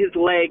 his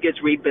leg is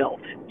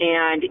rebuilt.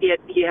 And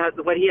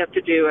what he has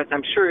to do, as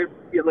I'm sure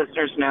your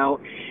listeners know,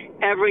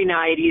 every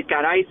night he's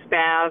got ice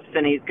baths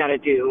and he's got to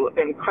do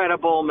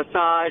incredible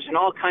massage and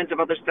all kinds of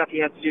other stuff he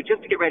has to do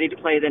just to get ready to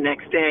play the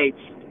next day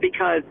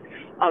because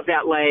of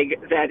that leg.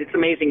 That it's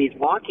amazing he's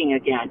walking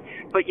again.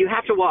 But you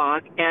have to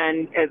walk,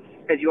 and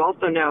as you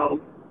also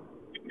know,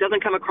 it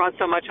doesn't come across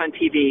so much on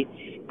TV,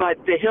 but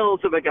the hills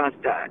of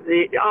Augusta,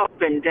 the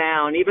up and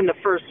down, even the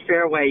first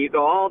fairway, you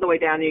go all the way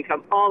down and you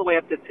come all the way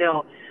up this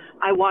hill.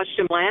 I watched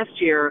him last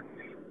year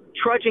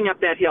trudging up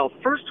that hill,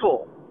 first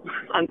hole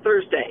on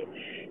Thursday.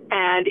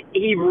 And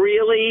he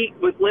really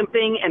was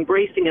limping and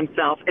bracing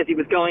himself as he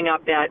was going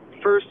up that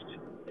first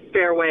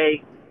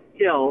fairway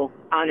hill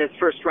on his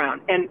first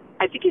round. And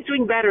I think he's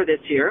doing better this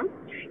year.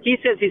 He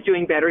says he's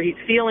doing better. He's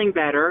feeling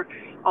better.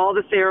 All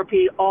the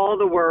therapy, all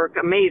the work,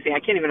 amazing.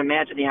 I can't even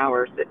imagine the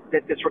hours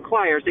that this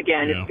requires.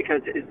 Again, It's because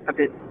of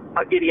his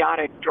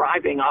idiotic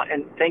driving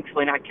and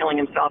thankfully not killing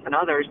himself and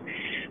others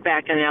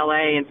back in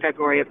L.A. in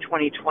February of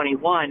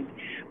 2021.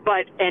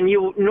 And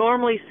you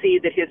normally see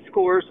that his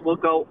scores will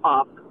go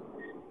up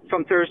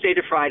from Thursday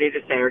to Friday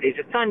to Saturday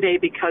to Sunday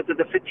because of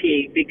the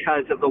fatigue,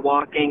 because of the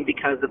walking,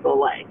 because of the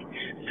leg.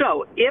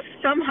 So if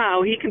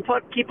somehow he can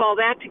keep all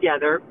that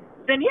together,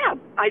 then yeah,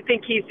 I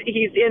think he's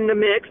in the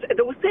mix.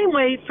 The same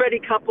way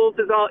Freddie Couples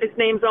his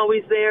name's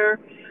always there.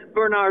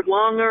 Bernard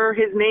Longer,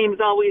 his name's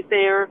always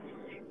there.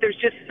 There's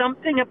just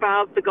something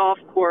about the golf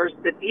course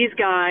that these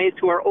guys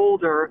who are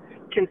older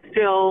can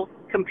still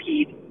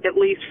compete at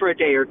least for a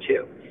day or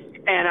two.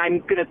 And I'm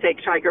going to say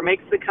Tiger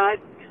makes the cut.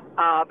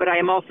 But I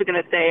am also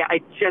going to say I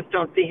just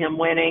don't see him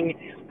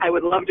winning. I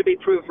would love to be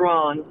proved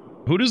wrong.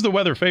 Who does the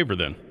weather favor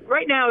then?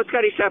 Right now,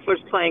 Scotty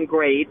Scheffler's playing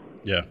great.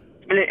 Yeah.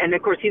 And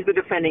of course, he's the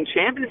defending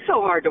champ, and it's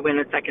so hard to win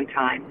a second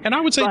time. And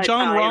I would say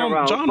John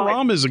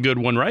Rahm is a good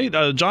one, right?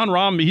 John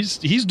Rahm,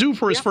 he's due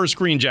for his first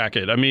green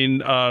jacket. I mean,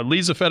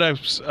 leads the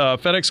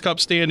FedEx Cup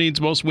standings,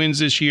 most wins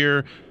this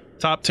year,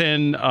 top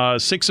 10,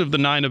 6 of the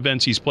 9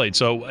 events he's played.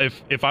 So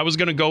if I was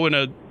going to go in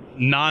a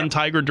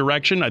non-Tiger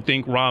direction, I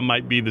think Rahm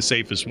might be the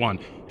safest one.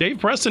 Dave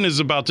Preston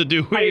is about to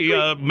do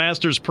a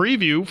Masters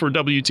preview for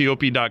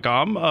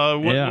WTOP.com.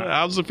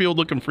 How's the field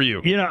looking for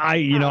you?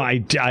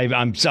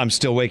 I'm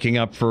still waking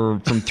up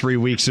from 3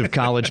 weeks of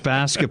college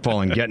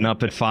basketball and getting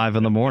up at 5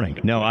 in the morning.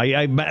 No,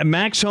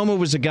 Max Homa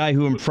was a guy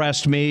who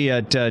impressed me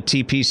at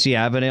TPC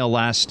Avondale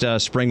last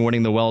spring,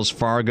 winning the Wells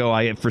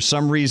Fargo. For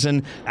some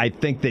reason, I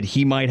think that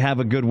he might have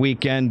a good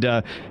weekend.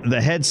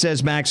 The head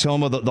says Max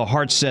Homa, the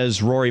heart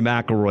says Rory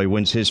McIlroy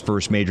wins his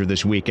first major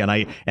this week, and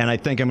I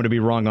think I'm going to be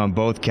wrong on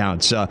both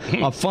counts.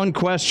 A fun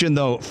question,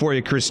 though, for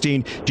you,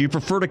 Christine. Do you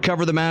prefer to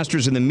cover the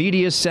Masters in the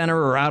media center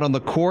or out on the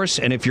course?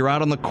 And if you're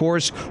out on the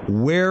course,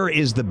 where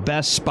is the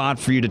best spot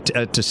for you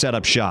to set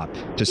up shop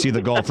to see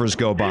the golfers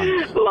go by?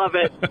 Love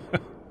it.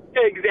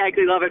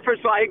 Exactly, love it.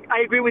 First of all, I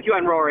agree with you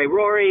on Rory.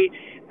 Rory,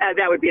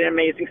 that would be an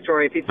amazing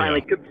story if he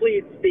finally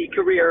completes the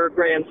career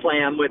Grand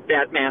Slam with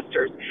that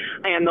Masters.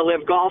 And the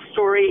Live Golf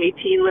story,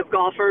 18 Live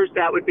golfers,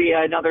 that would be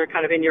another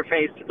kind of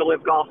in-your-face to the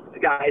Live Golf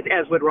guys,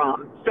 as would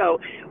Rahm. So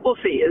we'll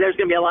see. There's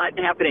going to be a lot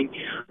happening.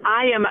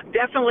 I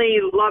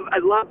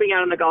love being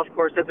out on the golf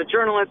course. As a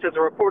journalist, as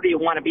a reporter, you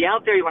want to be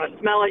out there, you want to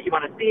smell it, you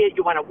want to see it,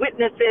 you want to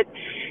witness it.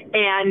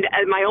 And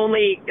my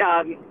only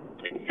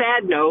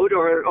sad note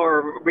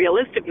or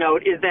realistic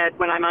note is that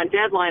when I'm on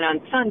deadline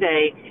on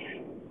Sunday,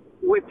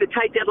 with the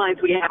tight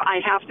deadlines we have, I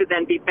have to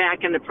then be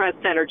back in the press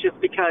center just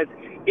because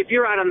if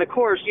you're out on the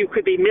course, you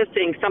could be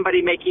missing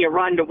somebody making a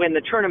run to win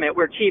the tournament,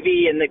 where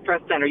TV in the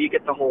press center, you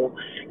get the whole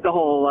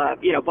ball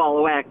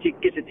of wax. You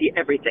get to see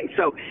everything.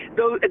 So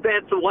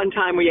that's the one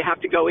time where you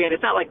have to go in.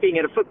 It's not like being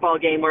at a football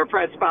game where a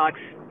press box,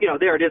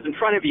 there it is in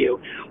front of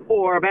you,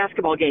 or a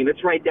basketball game,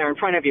 it's right there in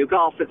front of you.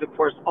 Golf is, of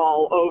course,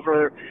 all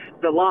over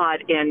the lot,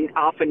 and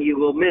often you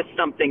will miss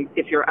something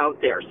if you're out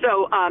there.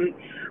 So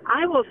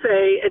I will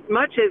say, as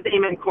much as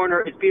Amen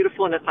Corner is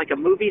beautiful and it's like a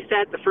movie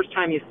set, the first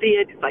time you see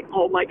it, it's like,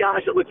 oh my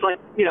gosh, it looks like,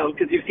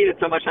 because you've seen it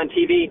so much on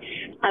TV.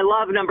 I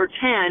love number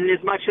 10 as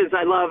much as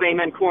I love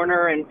Amen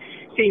Corner, and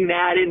seeing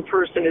that in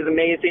person is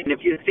amazing. If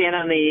you stand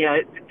on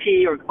the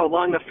tee or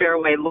along the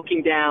fairway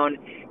looking down,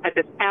 at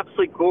this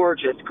absolutely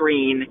gorgeous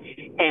green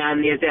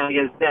and the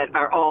azaleas that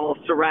are all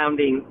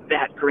surrounding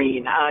that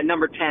green.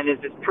 Number 10 is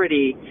as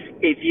pretty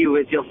a view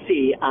as you'll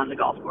see on the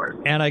golf course.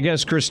 And I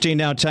guess, Christine,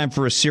 now time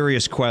for a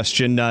serious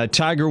question.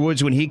 Tiger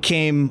Woods, when he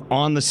came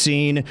on the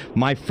scene,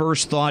 my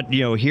first thought,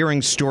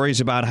 hearing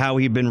stories about how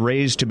he'd been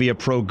raised to be a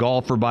pro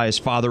golfer by his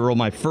father Earl,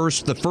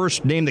 the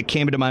first name that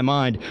came into my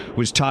mind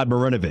was Todd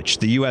Marinovich,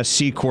 the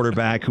USC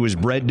quarterback who was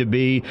bred to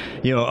be,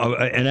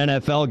 an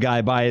NFL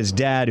guy by his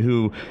dad,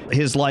 who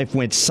his life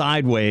went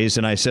sideways.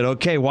 And I said,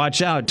 okay,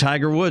 watch out,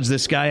 Tiger Woods,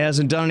 this guy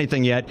hasn't done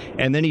anything yet.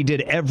 And then he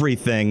did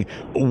everything.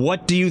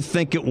 What do you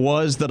think it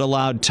was that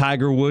allowed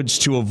Tiger Woods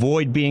to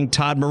avoid being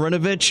Todd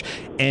Marinovich?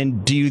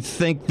 And do you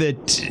think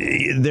that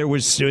there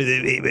was,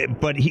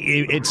 but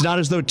it's not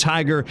as though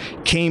Tiger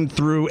came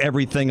through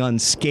everything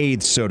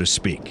unscathed, so to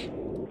speak?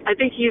 I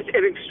think he's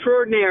an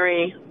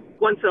extraordinary,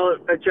 once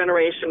a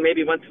generation,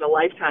 maybe once in a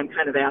lifetime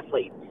kind of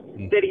athlete,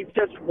 that he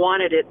just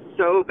wanted it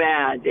so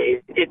bad,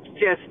 Dave.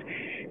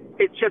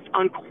 It's just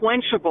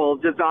unquenchable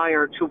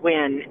desire to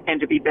win and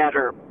to be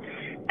better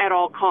at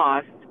all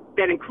costs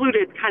that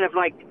included kind of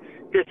like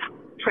this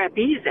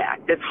trapeze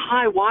act, this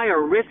high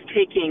wire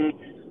risk-taking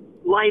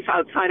life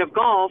outside of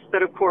golf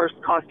that, of course,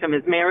 cost him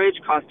his marriage,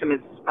 cost him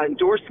his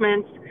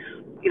endorsements.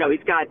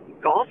 He's got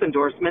golf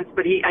endorsements,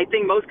 but I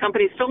think most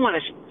companies still want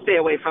to stay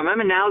away from him.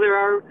 And now there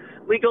are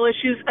legal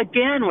issues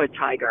again with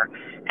Tiger.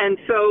 And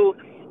so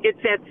it's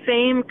that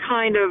same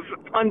kind of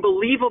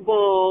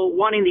unbelievable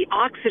wanting the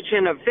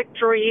oxygen of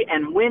victory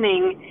and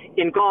winning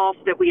in golf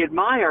that we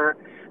admire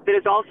that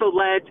has also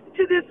led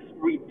to this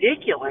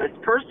ridiculous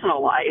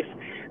personal life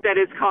that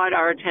has caught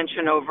our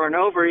attention over and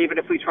over, even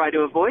if we try to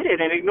avoid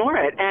it and ignore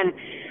it. And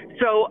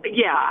so,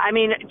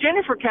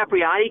 Jennifer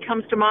Capriati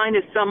comes to mind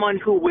as someone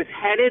who was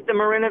headed the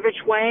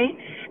Marinovich way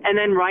and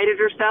then righted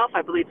herself.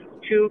 I believe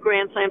 2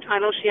 Grand Slam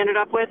titles she ended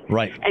up with,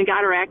 right, and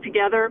got her act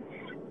together.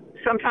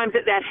 Sometimes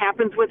that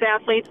happens with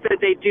athletes, that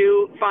they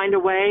do find a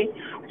way.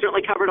 We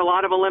certainly covered a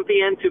lot of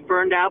Olympians who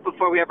burned out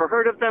before we ever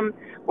heard of them,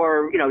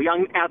 or,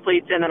 young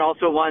athletes, and then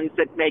also ones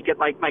that make it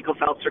like Michael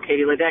Phelps or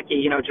Katie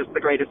Ledecky, just the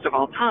greatest of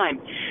all time.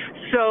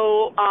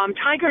 So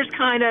Tiger's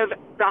kind of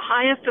the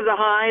highest of the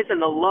highs and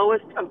the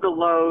lowest of the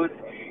lows,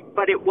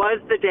 but it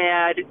was the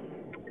dad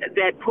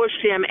that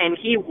pushed him, and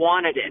he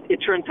wanted it.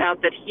 It turns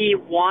out that he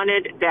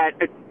wanted that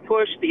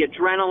push, the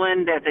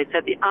adrenaline, as I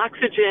said, the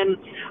oxygen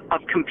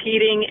of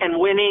competing and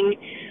winning.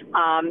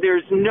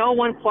 There's no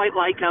one quite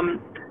like him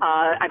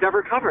I've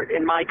ever covered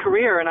in my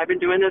career, and I've been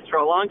doing this for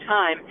a long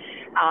time.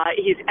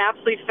 He's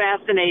absolutely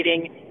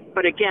fascinating,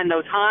 but again,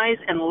 those highs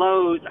and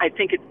lows, I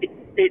think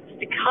it's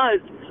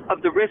because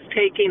of the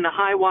risk-taking, the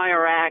high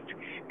wire act,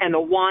 and the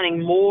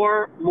wanting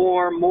more,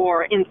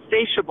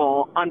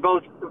 insatiable on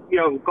both,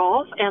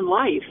 golf and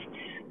life,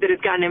 that has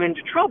gotten him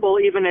into trouble,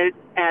 even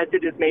as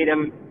it has made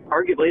him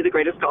arguably the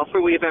greatest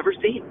golfer we have ever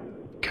seen.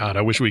 God,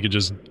 I wish we could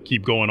just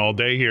keep going all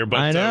day here, but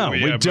I know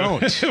we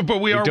don't.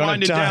 But we are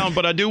winding down.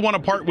 But I do want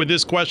to part with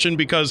this question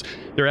because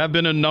there have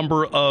been a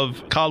number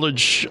of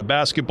college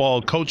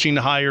basketball coaching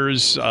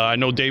hires. I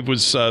know Dave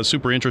was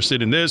super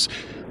interested in this,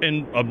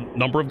 and a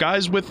number of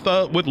guys with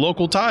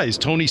local ties.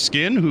 Tony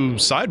Skinn, who,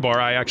 sidebar,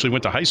 I actually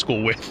went to high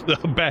school with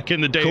back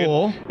in the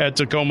day at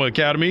Tacoma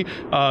Academy.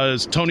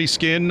 Tony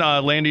Skinn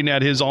landing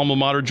at his alma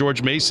mater,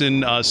 George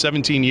Mason,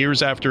 17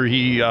 years after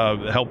he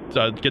helped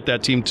get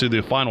that team to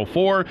the Final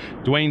Four.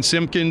 Dwayne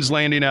Simpkins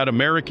landing at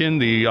American,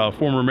 the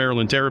former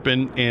Maryland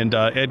Terrapin, and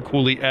Ed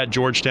Cooley at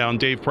Georgetown.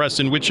 Dave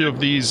Preston, which of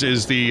these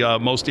is the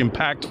most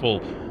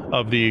impactful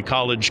of the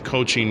college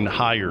coaching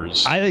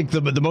hires? I think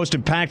the most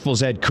impactful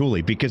is Ed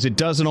Cooley, because it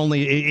doesn't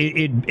only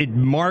it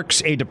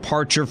marks a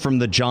departure from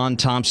the John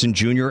Thompson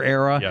Jr.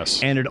 era,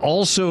 yes, and it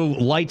also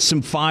lights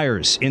some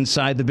fires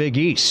inside the Big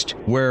East,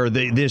 where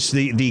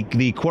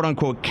the quote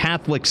unquote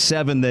Catholic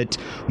Seven that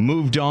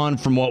moved on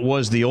from what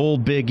was the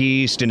old Big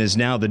East and is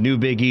now the new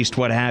Big East,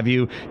 what have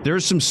you.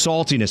 There's some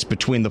saltiness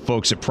between the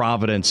folks at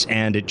Providence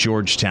and at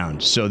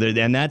Georgetown. So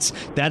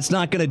that's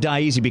not going to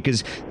die easy,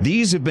 because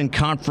these have been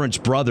conference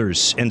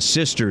brothers and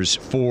sisters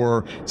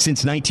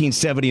since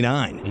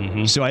 1979.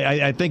 Mm-hmm. So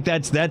I think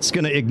that's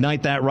going to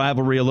ignite that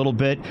rivalry a little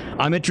bit.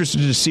 I'm interested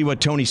to see what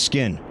Tony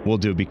Skinn will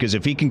do, because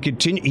if he can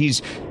continue,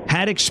 he's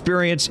had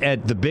experience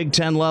at the Big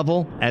Ten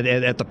level,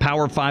 at the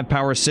Power 5,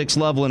 Power 6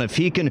 level, and if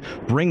he can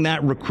bring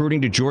that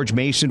recruiting to George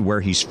Mason, where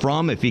he's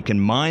from, if he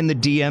can mine the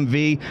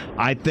DMV,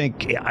 I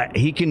think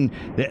he can.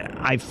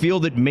 I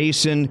feel that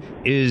Mason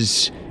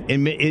is.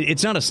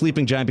 It's not a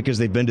sleeping giant because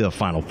they've been to the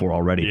Final Four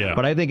already. Yeah.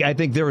 But I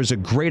think there is a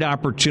great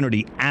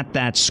opportunity at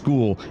that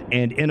school,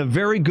 and in a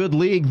very good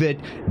league that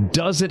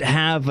doesn't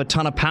have a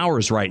ton of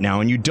powers right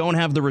now, and you don't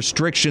have the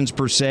restrictions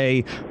per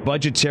se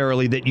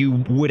budgetarily that you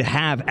would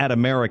have at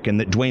American,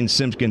 that Dwayne Lane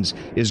Simpkins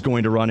is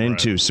going to run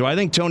into. So I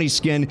think Tony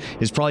Skinn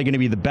is probably going to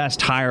be the best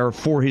hire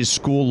for his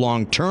school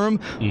long term.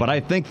 But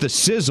I think the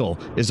sizzle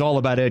is all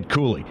about Ed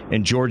Cooley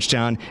in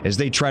Georgetown as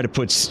they try to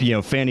put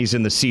fannies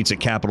in the seats at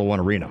Capital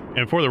One Arena.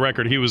 And for the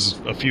record, he was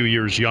a few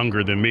years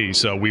younger than me,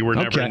 so we were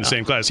never in the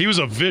same class. He was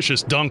a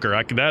vicious dunker.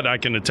 I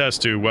can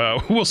attest to.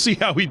 We'll see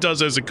how he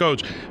does as a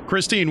coach.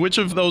 Christine, which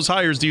of those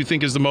hires do you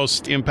think is the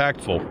most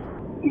impactful?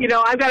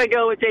 I've got to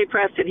go with Dave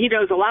Preston. He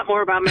knows a lot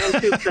more about men's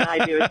hoops than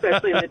I do,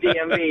 especially in the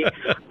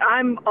DMV.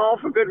 I'm all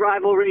for good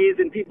rivalries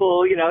and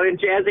people, and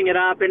jazzing it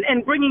up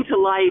and bringing to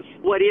life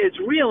what is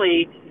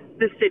really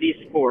the city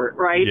sport,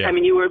 right? Yeah.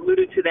 You were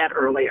alluded to that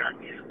earlier.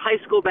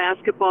 High school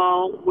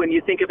basketball, when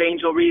you think of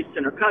Angel Reese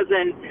and her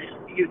cousin,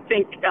 you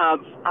think of,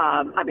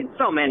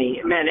 so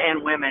many men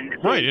and women.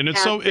 Right, and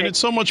it's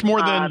so much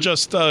more than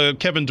just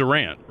Kevin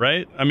Durant,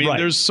 right?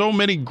 There's so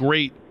many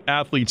great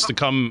athletes to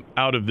come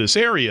out of this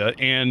area,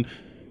 and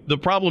the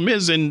problem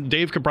is, and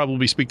Dave could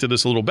probably speak to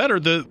this a little better,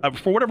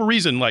 for whatever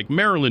reason, like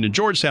Maryland and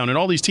Georgetown and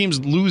all these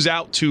teams lose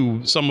out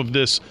to some of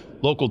this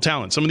local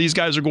talent. Some of these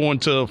guys are going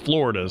to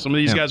Florida. Some of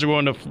these guys are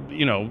going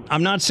to,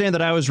 I'm not saying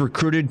that I was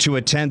recruited to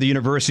attend the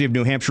University of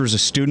New Hampshire as a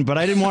student, but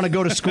I didn't want to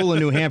go to school in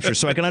New Hampshire,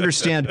 so I can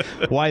understand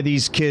why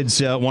these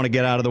kids want to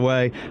get out of the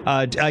way.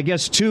 I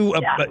guess two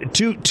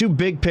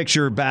big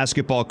picture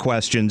basketball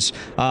questions.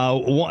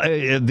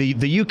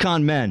 The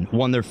UConn men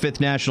won their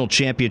 5th national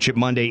championship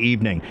Monday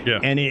evening,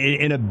 and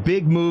in a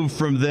big move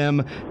from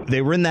them,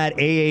 they were in that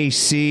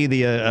AAC,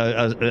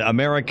 the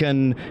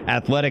American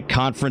Athletic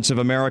Conference of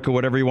America,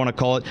 whatever you want to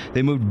call it.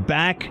 They moved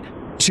back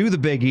to the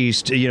Big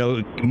East,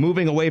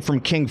 moving away from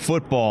King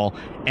football,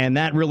 and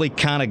that really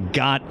kind of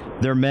got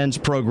their men's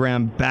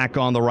program back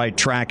on the right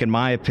track, in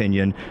my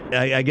opinion.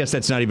 I guess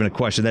that's not even a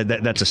question.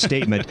 That's a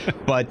statement.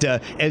 But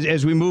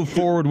as we move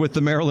forward with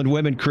the Maryland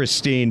women,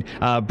 Christine,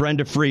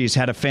 Brenda Fries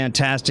had a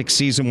fantastic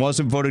season,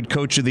 wasn't voted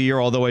Coach of the Year,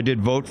 although I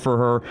did vote for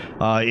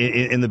her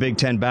in the Big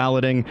Ten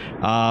balloting.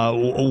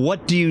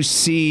 What do you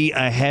see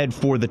ahead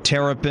for the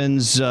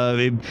Terrapins?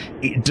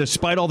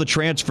 Despite all the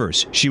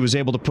transfers, she was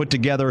able to put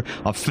together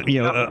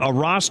a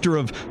roster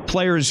of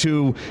players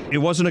who, it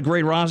wasn't a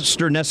great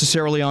roster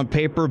necessarily on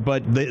paper,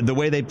 but the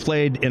way they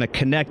played in a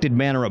connected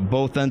manner at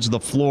both ends of the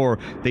floor,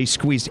 they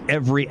squeezed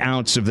every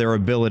ounce of their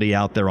ability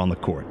out there on the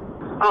court.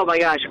 Oh my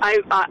gosh,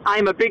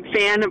 I'm a big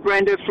fan of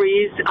Brenda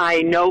Fries.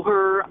 I know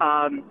her,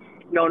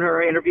 known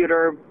her, interviewed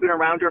her, been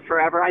around her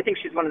forever. I think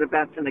she's one of the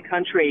best in the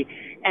country.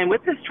 And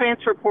with this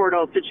transfer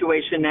portal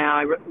situation now,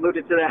 I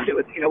alluded to that. It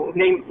was,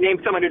 name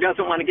someone who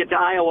doesn't want to get to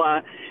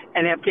Iowa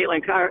and have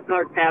Caitlin Clark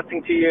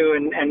passing to you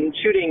and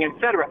shooting,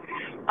 et cetera.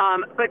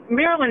 But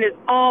Maryland is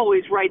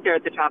always right there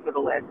at the top of the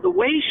list. The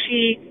way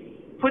she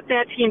put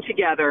that team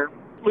together,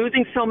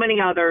 losing so many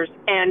others,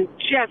 and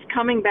just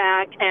coming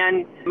back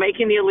and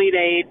making the Elite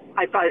Eight,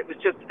 I thought it was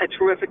just a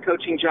terrific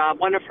coaching job,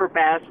 one of her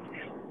best.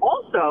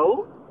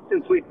 Also,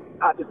 since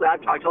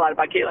I've talked a lot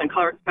about Caitlin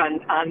Clark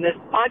on this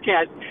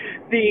podcast,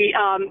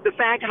 the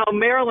fact how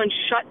Maryland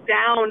shut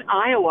down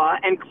Iowa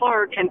and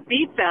Clark and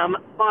beat them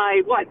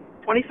by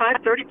 25,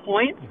 30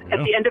 points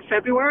at the end of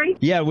February?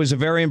 Yeah, it was a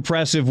very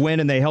impressive win,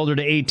 and they held her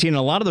to 18.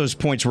 A lot of those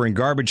points were in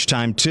garbage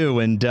time, too.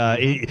 And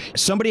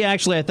somebody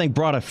actually, I think,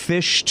 brought a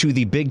fish to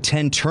the Big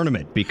Ten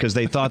tournament because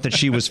they thought that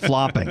she was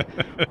flopping.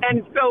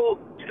 And so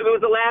it was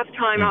the last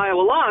time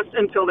Iowa lost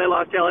until they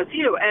lost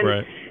LSU.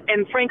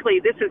 And frankly,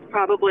 this is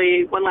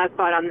probably one last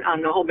thought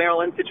on the whole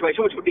Maryland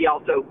situation, which would be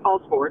also all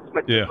sports,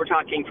 but we're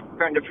talking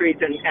Brenda Fries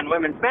and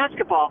women's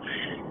basketball.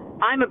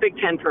 I'm a Big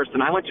Ten person.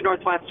 I went to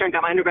Northwestern,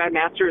 got my undergrad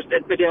master's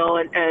at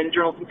Medill and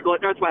journalism school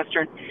at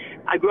Northwestern.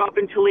 I grew up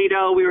in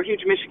Toledo. We were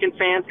huge Michigan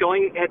fans,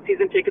 had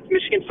season tickets to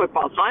Michigan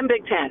football. So I'm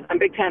Big Ten. I'm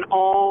Big Ten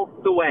all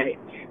the way.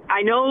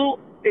 I know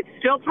it's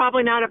still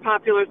probably not a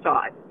popular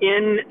thought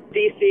in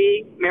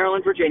D.C.,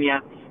 Maryland,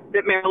 Virginia,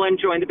 that Maryland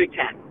joined the Big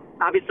Ten.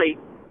 Obviously,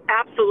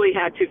 absolutely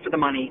had to for the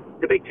money.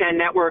 The Big Ten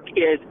network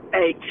is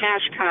a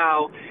cash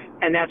cow,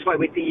 and that's why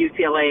we see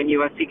UCLA and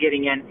USC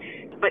getting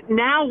in. But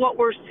now what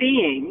we're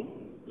seeing,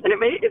 and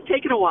it's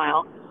taken a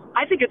while,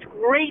 I think it's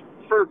great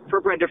for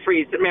Brenda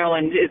Fries that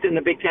Maryland is in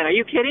the Big Ten. Are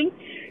you kidding?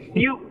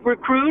 You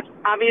recruit,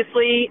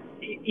 obviously,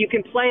 you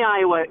can play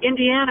Iowa.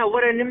 Indiana,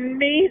 what an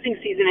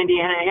amazing season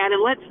Indiana had.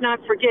 And let's not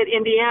forget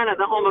Indiana,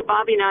 the home of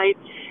Bobby Knight,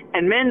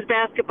 and men's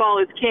basketball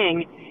is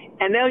king.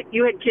 And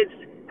you had kids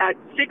at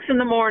 6 in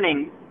the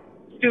morning,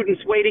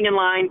 students waiting in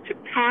line to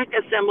pack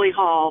Assembly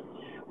Hall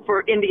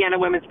for Indiana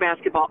women's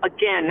basketball.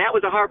 Again, that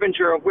was a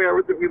harbinger of where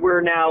we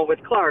were now with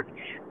Clark.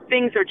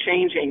 Things are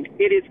changing.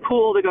 It is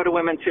cool to go to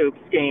women's hoops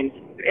games,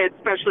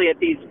 especially at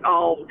these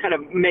all kind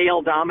of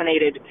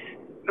male-dominated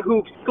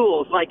hoop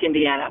schools like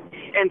Indiana.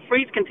 And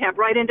Fries can tap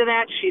right into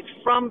that. She's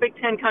from Big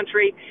Ten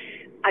country.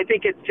 I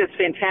think it's just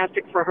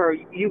fantastic for her.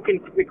 You can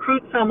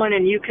recruit someone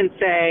and you can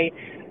say,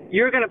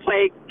 you're going to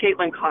play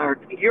Caitlin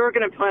Clark, you're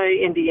going to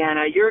play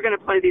Indiana, you're going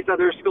to play these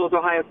other schools,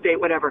 Ohio State,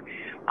 whatever.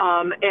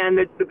 And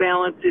the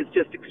balance is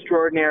just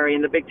extraordinary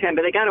in the Big Ten.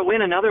 But they got to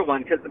win another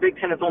one because the Big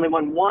Ten has only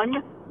won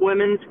one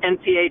women's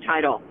NCAA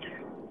title.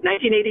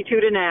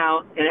 1982 to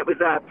now, and it was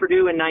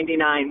Purdue in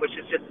 99, which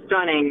is just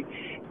stunning.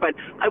 But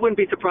I wouldn't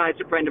be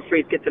surprised if Brenda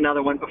Fries gets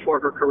another one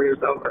before her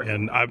career's over.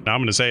 And I'm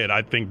going to say it.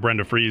 I think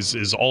Brenda Fries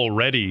is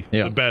already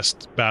the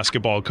best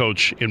basketball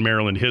coach in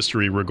Maryland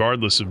history,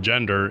 regardless of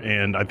gender.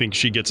 And I think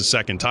she gets a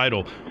second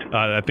title.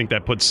 I think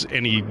that puts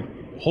any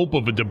hope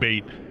of a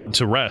debate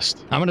to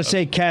rest. I'm going to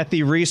say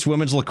Kathy Reese,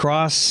 women's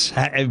lacrosse,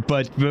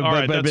 but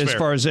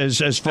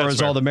as far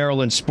as all the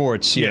Maryland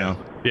sports, you know.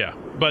 Yeah,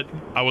 but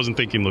I wasn't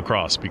thinking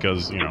lacrosse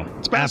because,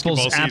 it's basketball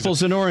season.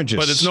 Apples and oranges.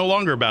 But it's no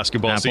longer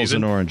basketball season. Apples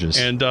and oranges.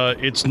 And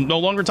it's no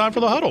longer time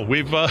for the huddle.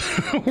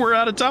 We're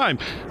out of time.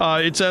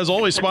 It's, as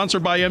always,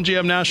 sponsored by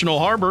MGM National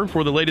Harbor.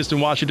 For the latest in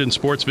Washington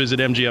sports, visit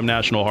MGM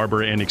National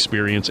Harbor and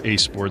experience a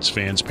sports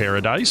fan's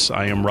paradise.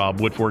 I am Rob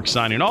Woodfork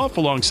signing off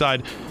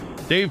alongside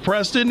Dave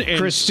Preston and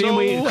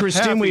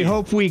Christine, we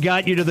hope we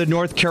got you to the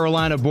North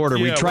Carolina border.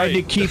 We tried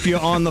to keep you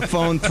on the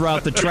phone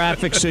throughout the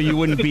traffic so you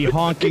wouldn't be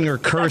honking or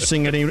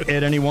cursing at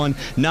anyone.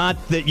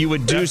 Not that you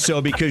would do so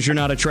because you're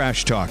not a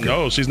trash talker.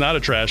 No, she's not a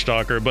trash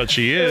talker, but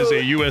she is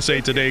a USA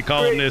Today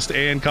columnist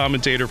and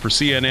commentator for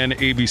CNN,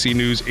 ABC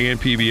News, and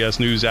PBS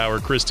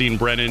NewsHour. Christine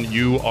Brennan,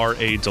 you are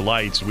a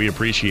delight. We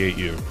appreciate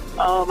you.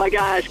 Oh, my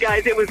gosh,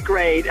 guys, it was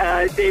great.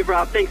 Dave,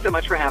 Rob, thanks so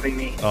much for having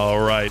me. All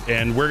right,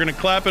 and we're going to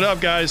clap it up,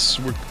 guys.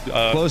 We're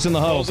closing the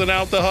huddle. Closing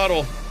out the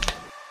huddle.